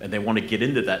 and they want to get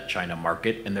into that China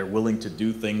market, and they're willing to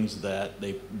do things that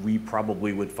we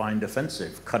probably would find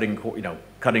offensive,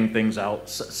 cutting things out,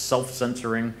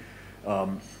 self-censoring.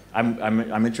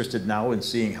 I'm interested now in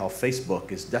seeing how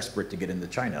Facebook is desperate to get into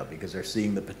China because they're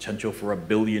seeing the potential for 1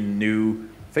 billion new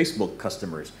Facebook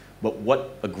customers. But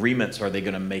what agreements are they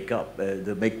going to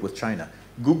make with China?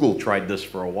 Google tried this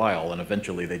for a while, and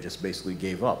eventually they just basically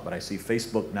gave up. But I see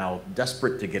Facebook now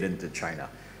desperate to get into China.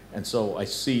 And so I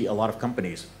see a lot of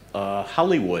companies.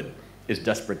 Hollywood is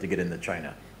desperate to get into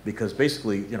China because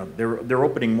basically, you know, they're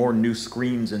opening more new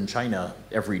screens in China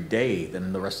every day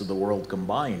than the rest of the world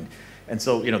combined. And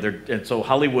so, you know, so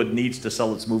Hollywood needs to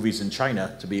sell its movies in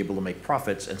China to be able to make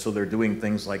profits. And so they're doing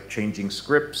things like changing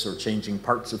scripts or changing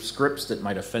parts of scripts that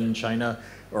might offend China,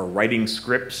 or writing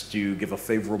scripts to give a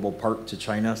favorable part to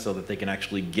China so that they can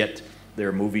actually get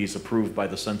their movies approved by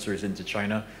the censors into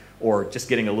China, or just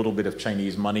getting a little bit of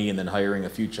Chinese money and then hiring a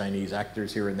few Chinese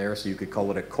actors here and there so you could call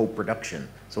it a co-production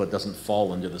so it doesn't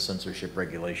fall under the censorship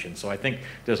regulation. So I think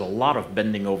there's a lot of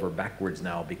bending over backwards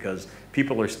now because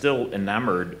people are still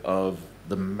enamored of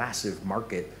the massive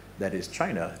market that is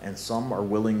China, and some are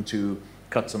willing to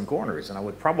cut some corners. And I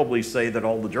would probably say that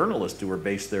all the journalists who are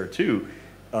based there too,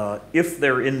 if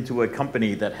they're into a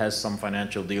company that has some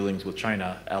financial dealings with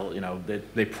China, you know,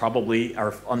 they probably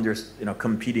are under, you know,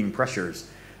 competing pressures.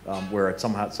 Where at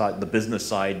some side, the business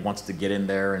side wants to get in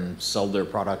there and sell their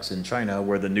products in China,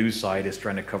 where the news side is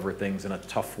trying to cover things in a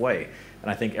tough way. And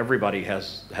I think everybody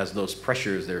has those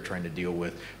pressures they're trying to deal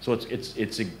with. So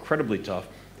it's incredibly tough.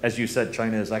 As you said,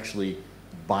 China is actually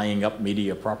buying up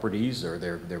media properties, or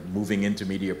they're moving into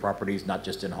media properties, not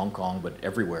just in Hong Kong, but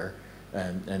everywhere.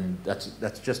 And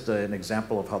that's just an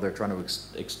example of how they're trying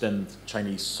to extend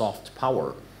Chinese soft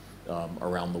power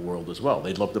around the world as well.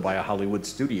 They'd love to buy a Hollywood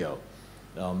studio.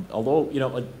 Although, you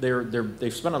know,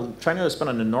 China has spent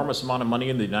an enormous amount of money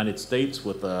in the United States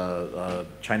with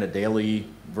China Daily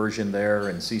version there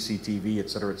and CCTV, et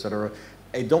cetera, et cetera.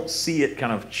 I don't see it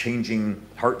kind of changing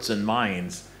hearts and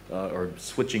minds or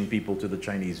switching people to the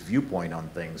Chinese viewpoint on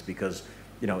things because,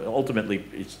 you know, ultimately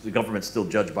the government's still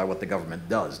judged by what the government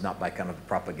does, not by kind of the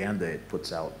propaganda it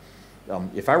puts out.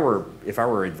 If I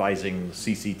were advising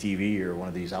CCTV or one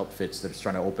of these outfits that's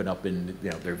trying to open up in, you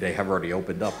know, they have already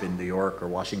opened up in New York or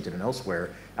Washington and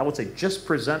elsewhere, I would say just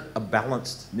present a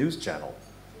balanced news channel,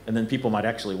 and then people might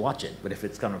actually watch it. But if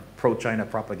it's kind of pro-China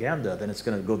propaganda, then it's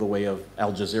going to go the way of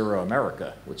Al Jazeera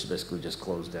America, which basically just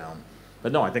closed down.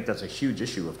 But no, I think that's a huge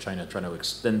issue of China trying to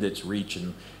extend its reach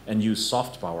and use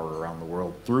soft power around the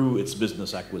world through its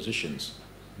business acquisitions.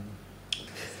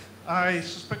 I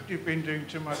suspect you've been doing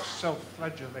too much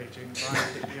self-flagellating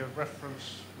by your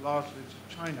reference largely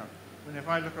to China. I mean, if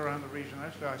I look around the region,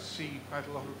 actually I see quite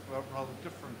a lot of rather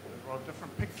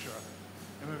different picture.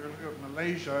 And if we look at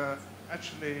Malaysia,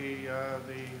 actually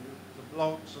the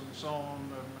blogs and so on,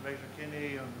 Malaysia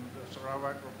Kini and the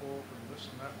Sarawak Report and this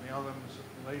and that and the other,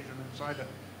 Malaysian Insider,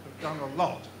 have done a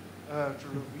lot to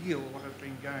reveal what has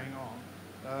been going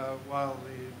on, while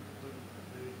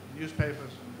the newspapers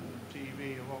and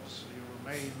TV obviously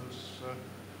remain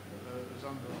as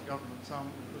under the government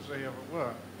thumb as they ever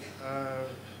were.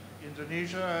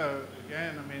 Indonesia,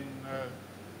 again, I mean,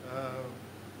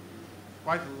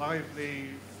 quite a lively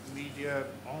media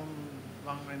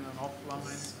online and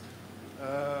offline.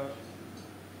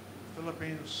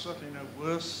 Philippines certainly no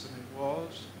worse than it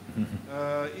was.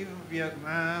 Even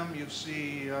Vietnam, you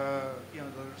see, you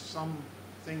know, there are some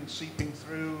things seeping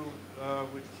through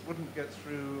which wouldn't get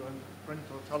through on print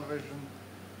or television.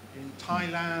 In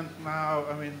Thailand now,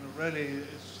 I mean, really,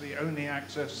 it's the only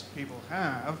access people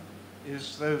have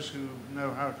is those who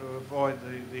know how to avoid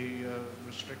the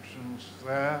restrictions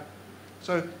there.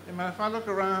 So, I mean, if I look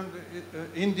around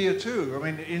India too,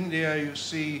 I mean, India, you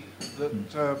see that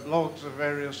blogs of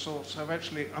various sorts have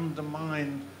actually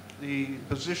undermined the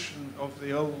position of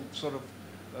the old sort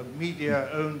of media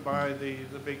owned by the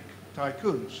big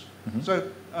tycoons. Mm-hmm. So,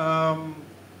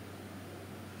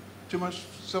 too much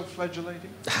self-flagellating?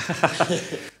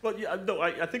 Well, yeah, no,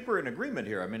 I think we're in agreement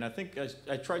here. I mean, I think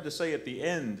I tried to say at the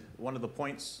end, one of the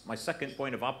points, my second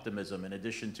point of optimism, in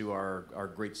addition to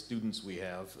our great students we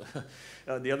have,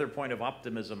 the other point of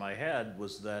optimism I had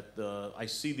was that I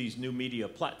see these new media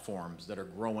platforms that are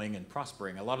growing and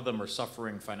prospering. A lot of them are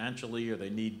suffering financially, or they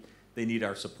need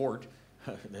our support.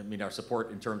 I mean, our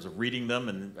support in terms of reading them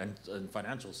and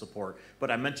financial support.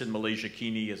 But I mentioned Malaysia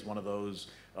Kini as one of those.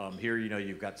 Here, you know,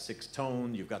 you've got Six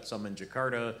Tone, you've got some in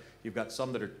Jakarta, you've got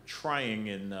some that are trying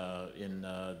in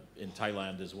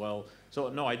Thailand as well. So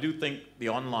no, I do think the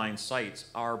online sites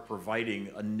are providing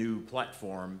a new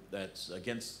platform that's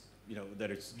against, you know, that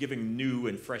it's giving new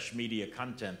and fresh media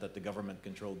content that the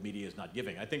government-controlled media is not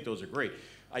giving. I think those are great.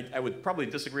 I would probably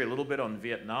disagree a little bit on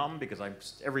Vietnam, because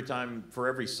for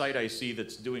every site I see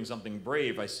that's doing something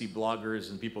brave, I see bloggers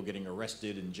and people getting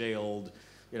arrested and jailed.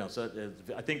 You know, so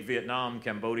I think Vietnam,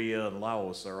 Cambodia, and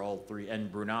Laos are all three, and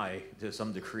Brunei to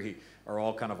some degree, are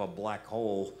all kind of a black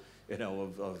hole, you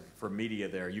know, for media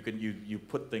there. You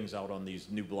put things out on these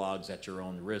new blogs at your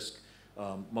own risk.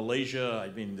 Malaysia,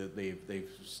 I mean, they've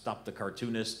stopped the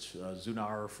cartoonist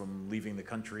Zunar from leaving the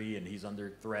country, and he's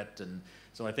under threat. And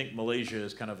so I think Malaysia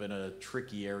is kind of in a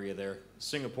tricky area there.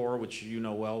 Singapore, which you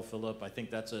know well, Philip, I think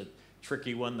that's a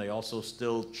tricky one. They also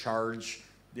still charge,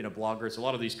 you know, bloggers. A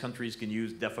lot of these countries can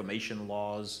use defamation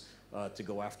laws to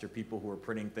go after people who are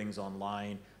printing things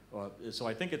online. So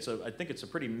I think it's a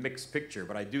pretty mixed picture.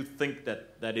 But I do think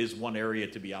that is one area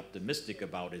to be optimistic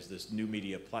about, is this new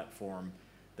media platform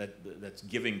that's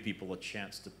giving people a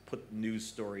chance to put news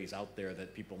stories out there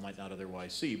that people might not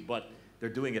otherwise see. But they're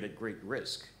doing it at great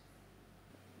risk.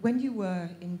 When you were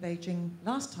in Beijing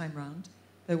last time round,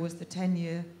 there was the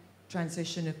 10-year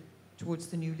transition towards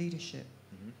the new leadership.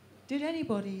 Did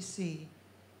anybody see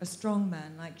a strong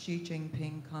man like Xi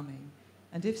Jinping coming?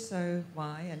 And if so,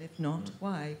 why? And if not,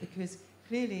 why? Because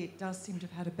clearly it does seem to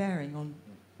have had a bearing on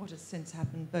what has since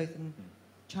happened both in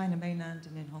China mainland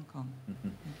and in Hong Kong.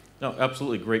 No,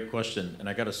 absolutely great question. And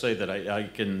I got to say that I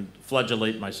can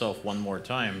flagellate myself one more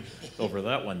time over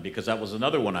that one, because that was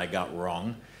another one I got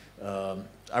wrong.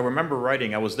 I remember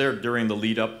writing, I was there during the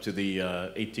lead up to the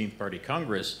 18th Party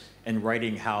Congress, and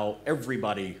writing how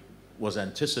everybody was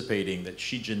anticipating that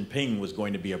Xi Jinping was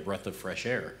going to be a breath of fresh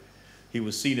air. He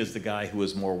was seen as the guy who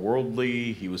was more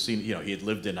worldly. He was seen, you know, he had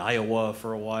lived in Iowa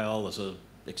for a while as a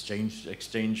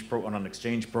on an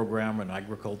exchange program in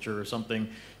agriculture or something.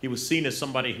 He was seen as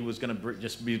somebody who was going to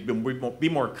just be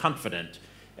more confident,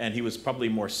 and he was probably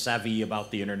more savvy about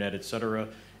the internet, etc.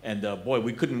 And boy,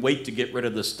 we couldn't wait to get rid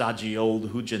of the stodgy old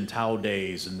Hu Jintao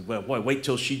days. And boy, wait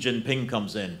till Xi Jinping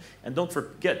comes in. And don't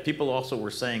forget, people also were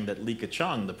saying that Li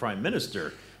Keqiang, the prime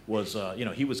minister, was, you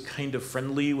know, he was kind of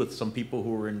friendly with some people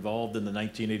who were involved in the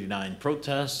 1989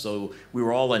 protests. So we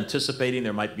were all anticipating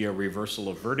there might be a reversal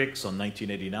of verdicts on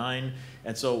 1989.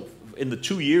 And so in the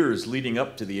 2 years leading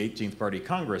up to the 18th Party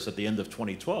Congress at the end of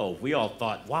 2012, we all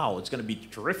thought, wow, it's going to be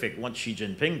terrific once Xi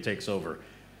Jinping takes over.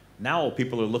 Now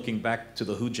people are looking back to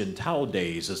the Hu Jintao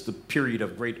days as the period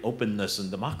of great openness and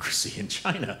democracy in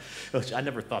China, which I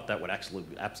never thought that would actually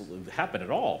absolutely happen at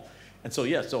all. And so,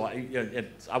 yeah, so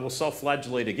I will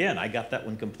self-flagellate again. I got that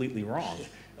one completely wrong,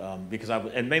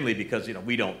 and mainly because, you know,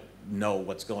 we don't know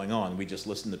what's going on. We just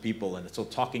listen to people, and so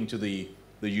talking to the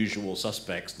usual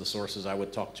suspects, the sources I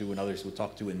would talk to and others would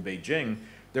talk to in Beijing,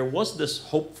 there was this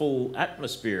hopeful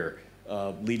atmosphere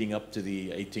leading up to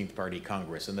the 18th Party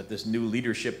Congress, and that this new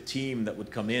leadership team that would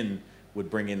come in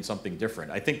would bring in something different.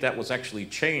 I think that was actually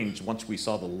changed once we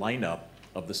saw the lineup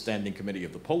of the Standing Committee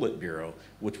of the Politburo,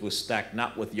 which was stacked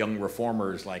not with young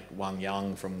reformers like Wang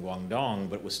Yang from Guangdong,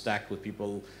 but was stacked with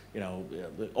people, you know,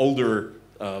 older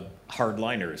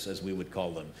hardliners, as we would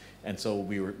call them. And so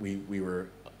we were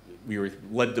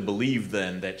led to believe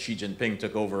then that Xi Jinping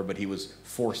took over, but he was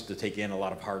forced to take in a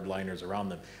lot of hardliners around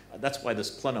them. That's why this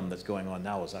plenum that's going on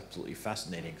now is absolutely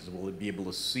fascinating, because we'll be able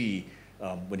to see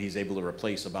when he's able to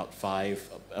replace about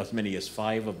as many as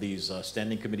five of these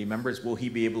standing committee members, will he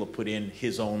be able to put in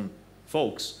his own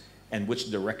folks, and which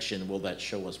direction will that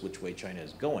show us which way China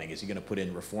is going? Is he going to put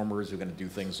in reformers who are going to do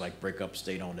things like break up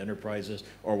state-owned enterprises,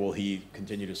 or will he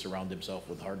continue to surround himself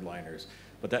with hardliners?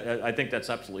 But I think that's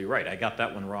absolutely right. I got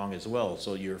that one wrong as well.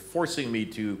 So you're forcing me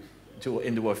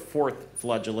into a fourth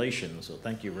flagellation. So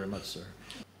thank you very much, sir.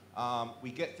 We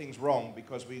get things wrong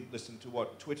because we listen to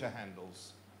what Twitter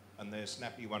handles and their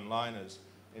snappy one-liners,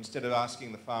 instead of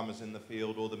asking the farmers in the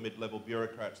field or the mid-level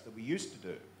bureaucrats that we used to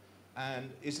do. And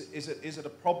is it a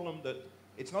problem that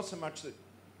it's not so much that,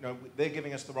 you know, they're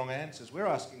giving us the wrong answers, we're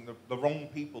asking the wrong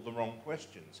people the wrong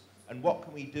questions. And what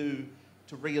can we do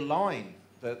to realign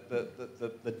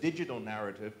the digital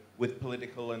narrative with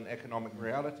political and economic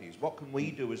realities? What can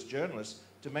we do as journalists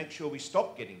to make sure we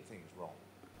stop getting things wrong?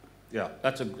 Yeah,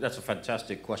 that's a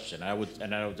fantastic question. I would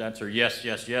answer yes,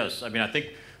 yes, yes. I mean, I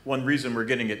think one reason we're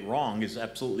getting it wrong is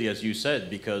absolutely as you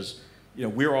said, because, you know,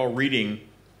 we're all reading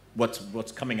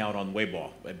what's coming out on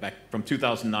Weibo back from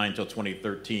 2009 till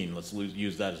 2013. Let's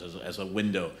use that as a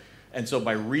window. And so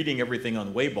by reading everything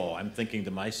on Weibo, I'm thinking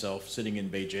to myself, sitting in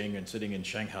Beijing and sitting in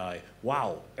Shanghai,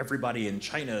 wow, everybody in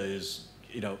China is,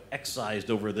 excised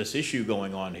over this issue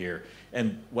going on here.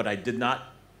 And what I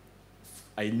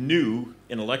knew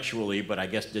intellectually, but I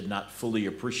guess did not fully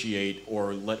appreciate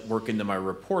or let work into my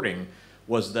reporting,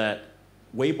 was that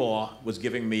Weibo was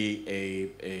giving me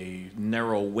a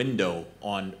narrow window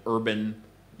on urban,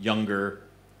 younger,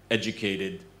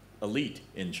 educated elite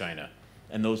in China.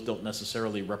 And those don't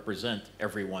necessarily represent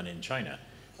everyone in China.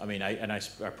 I mean, I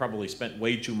probably spent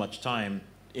way too much time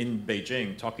in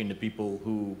Beijing talking to people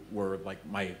who were like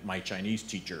my Chinese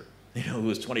teacher, who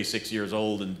was 26 years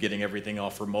old and getting everything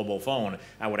off her mobile phone.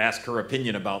 I would ask her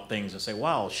opinion about things and say,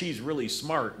 wow, she's really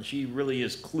smart and she really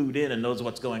is clued in and knows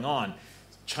what's going on.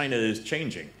 China is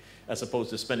changing, as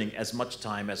opposed to spending as much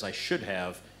time as I should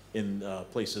have in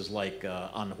places like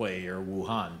Anhui or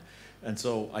Wuhan. And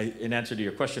so in answer to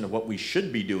your question of what we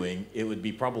should be doing, it would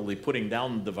be probably putting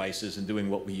down devices and doing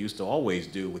what we used to always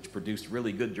do, which produced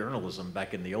really good journalism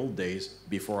back in the old days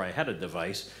before I had a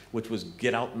device, which was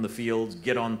get out in the fields,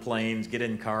 get on planes, get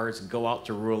in cars, go out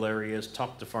to rural areas,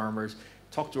 talk to farmers,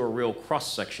 talk to a real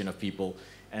cross-section of people,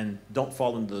 and don't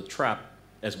fall into the trap,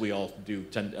 as we all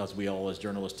as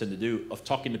journalists tend to do, of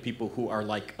talking to people who are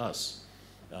like us.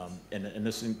 And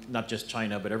this is not just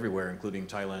China, but everywhere, including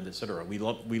Thailand, et cetera. We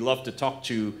love to talk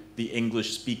to the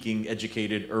English-speaking,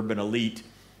 educated, urban elite,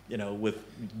 with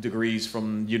degrees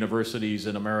from universities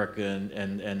in America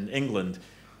and England,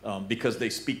 because they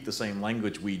speak the same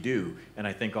language we do. And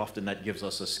I think often that gives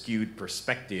us a skewed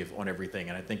perspective on everything.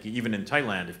 And I think even in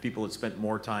Thailand, if people had spent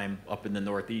more time up in the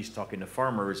Northeast talking to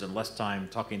farmers and less time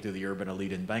talking to the urban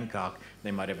elite in Bangkok,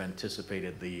 they might have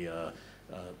anticipated the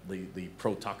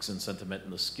pro-toxin sentiment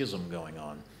and the schism going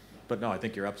on. But no, I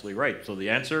think you're absolutely right. So the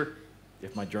answer,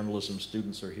 if my journalism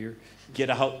students are here, get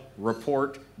out,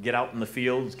 report, get out in the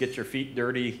fields, get your feet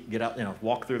dirty, get out,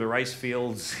 walk through the rice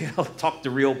fields, talk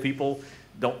to real people.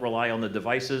 Don't rely on the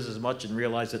devices as much and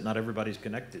realize that not everybody's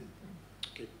connected.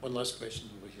 Okay, one last question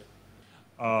over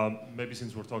here. Maybe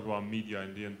since we're talking about media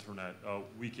and the internet,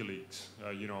 WikiLeaks,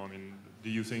 do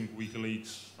you think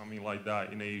WikiLeaks, something like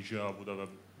that in Asia would have a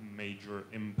major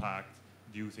impact?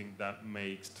 Do you think that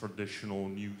makes traditional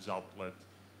news outlet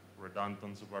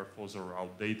redundant, superfluous, or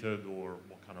outdated, or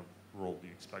what kind of role do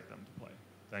you expect them to play?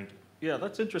 Thank you. Yeah,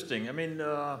 that's interesting. I mean,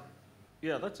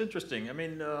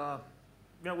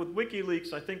 with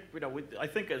WikiLeaks, I think, I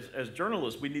think as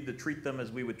journalists, we need to treat them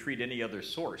as we would treat any other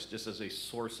source, just as a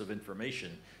source of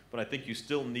information. But I think you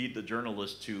still need the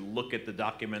journalist to look at the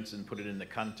documents and put it in the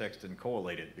context and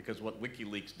collate it, because what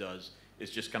WikiLeaks does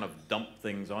is just kind of dump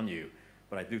things on you.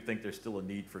 But I do think there's still a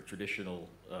need for traditional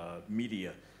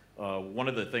media. One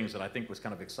of the things that I think was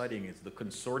kind of exciting is the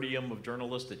consortium of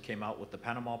journalists that came out with the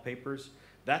Panama Papers.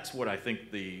 That's what I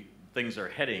think the things are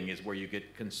heading, is where you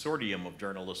get consortium of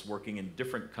journalists working in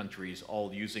different countries,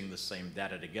 all using the same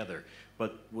data together.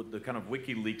 But with the kind of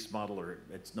WikiLeaks model or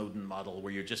Snowden model,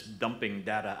 where you're just dumping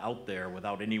data out there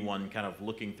without anyone kind of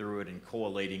looking through it and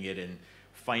collating it and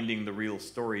finding the real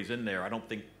stories in there, I don't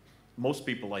think, most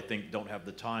people, I think, don't have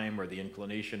the time or the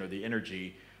inclination or the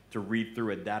energy to read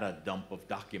through a data dump of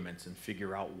documents and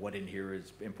figure out what in here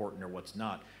is important or what's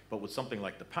not. But with something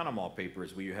like the Panama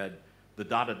Papers, where you had the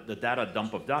data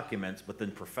dump of documents, but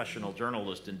then professional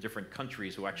journalists in different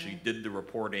countries who actually did the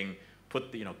reporting,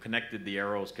 connected the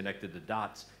arrows, connected the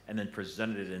dots, and then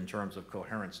presented it in terms of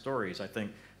coherent stories. I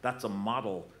think that's a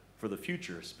model for the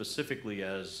future, specifically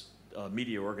as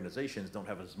media organizations don't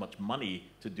have as much money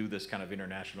to do this kind of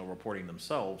international reporting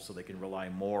themselves, so they can rely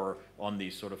more on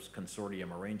these sort of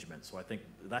consortium arrangements. So I think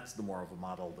that's the more of a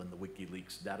model than the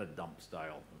WikiLeaks data dump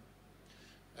style.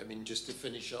 I mean, just to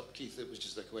finish up, Keith, it was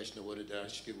just a question I wanted to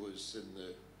ask you was,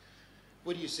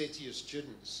 what do you say to your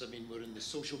students? I mean, we're in the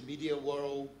social media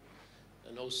world,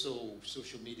 and also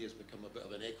social media has become a bit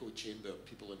of an echo chamber.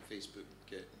 People on Facebook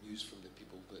get news from the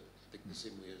people that think the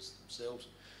same way as themselves.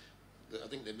 I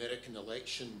think the American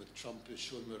election with Trump has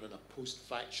shown we're in a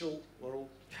post-factual world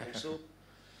also.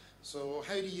 So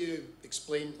how do you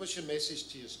explain, what's your message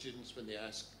to your students when they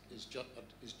ask, is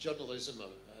journalism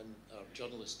and are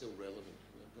journalists still relevant?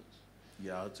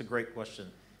 Yeah, it's a great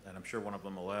question, and I'm sure one of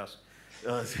them will ask.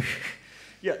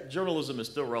 Yeah, journalism is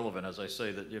still relevant, as I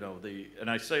say that, and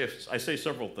I say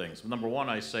several things. Number one,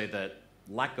 I say that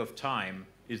lack of time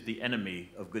is the enemy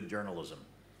of good journalism.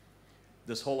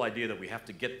 This whole idea that we have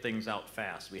to get things out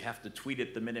fast, we have to tweet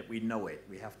it the minute we know it,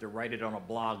 we have to write it on a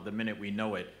blog the minute we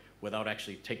know it, without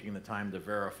actually taking the time to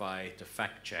verify, to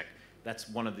fact check.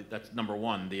 That's number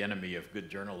one, the enemy of good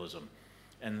journalism.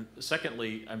 And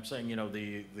secondly, I'm saying, you know,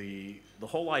 the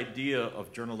whole idea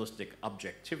of journalistic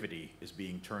objectivity is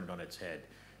being turned on its head.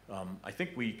 I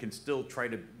think we can still try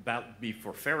to be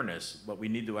for fairness, but we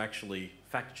need to actually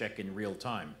fact check in real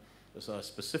time.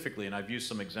 Specifically, and I've used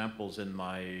some examples in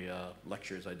my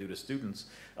lectures I do to students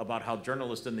about how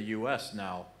journalists in the US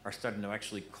now are starting to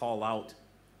actually call out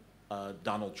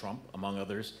Donald Trump, among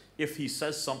others, if he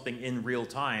says something in real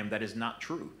time that is not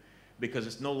true. Because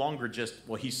it's no longer just,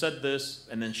 well, he said this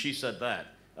and then she said that.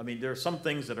 I mean, there are some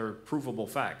things that are provable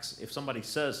facts. If somebody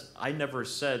says, I never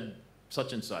said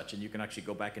such and such, and you can actually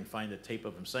go back and find the tape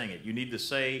of him saying it, you need to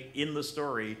say in the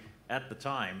story at the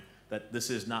time that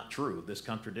this is not true. This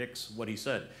contradicts what he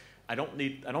said. I don't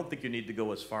think you need to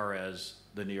go as far as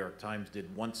the New York Times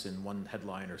did once in one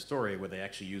headline or story where they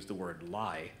actually used the word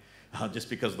lie. Just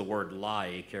because the word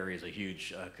lie carries a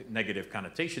huge negative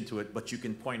connotation to it, but you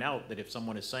can point out that if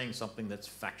someone is saying something that's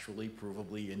factually,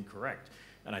 provably incorrect.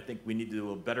 And I think we need to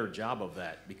do a better job of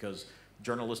that, because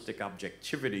journalistic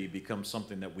objectivity becomes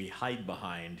something that we hide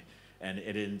behind, and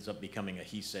it ends up becoming a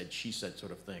he said, she said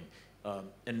sort of thing.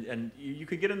 And you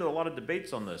could get into a lot of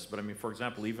debates on this, but I mean, for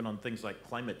example, even on things like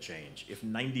climate change, if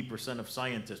 90% of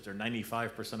scientists or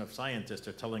 95% of scientists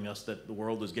are telling us that the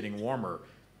world is getting warmer,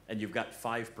 and you've got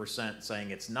 5%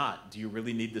 saying it's not, do you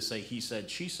really need to say he said,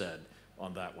 she said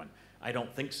on that one? I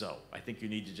don't think so. I think you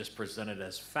need to just present it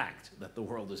as fact that the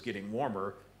world is getting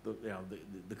warmer.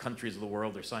 The countries of the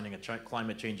world are signing a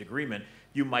climate change agreement.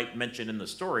 You might mention in the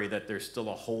story that there's still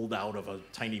a holdout of a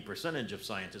tiny percentage of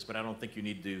scientists, but I don't think you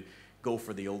need to go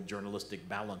for the old journalistic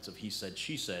balance of he said,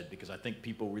 she said, because I think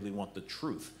people really want the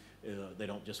truth. They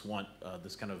don't just want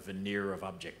this kind of veneer of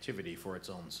objectivity for its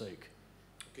own sake.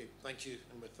 Okay, thank you.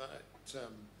 And with that,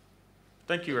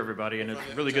 thank you, everybody, and it's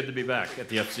really good to be back at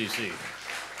the FCC.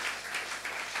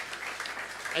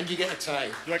 And you get a tie.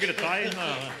 Do I get a tie?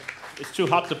 No, it's too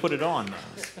hot to put it on.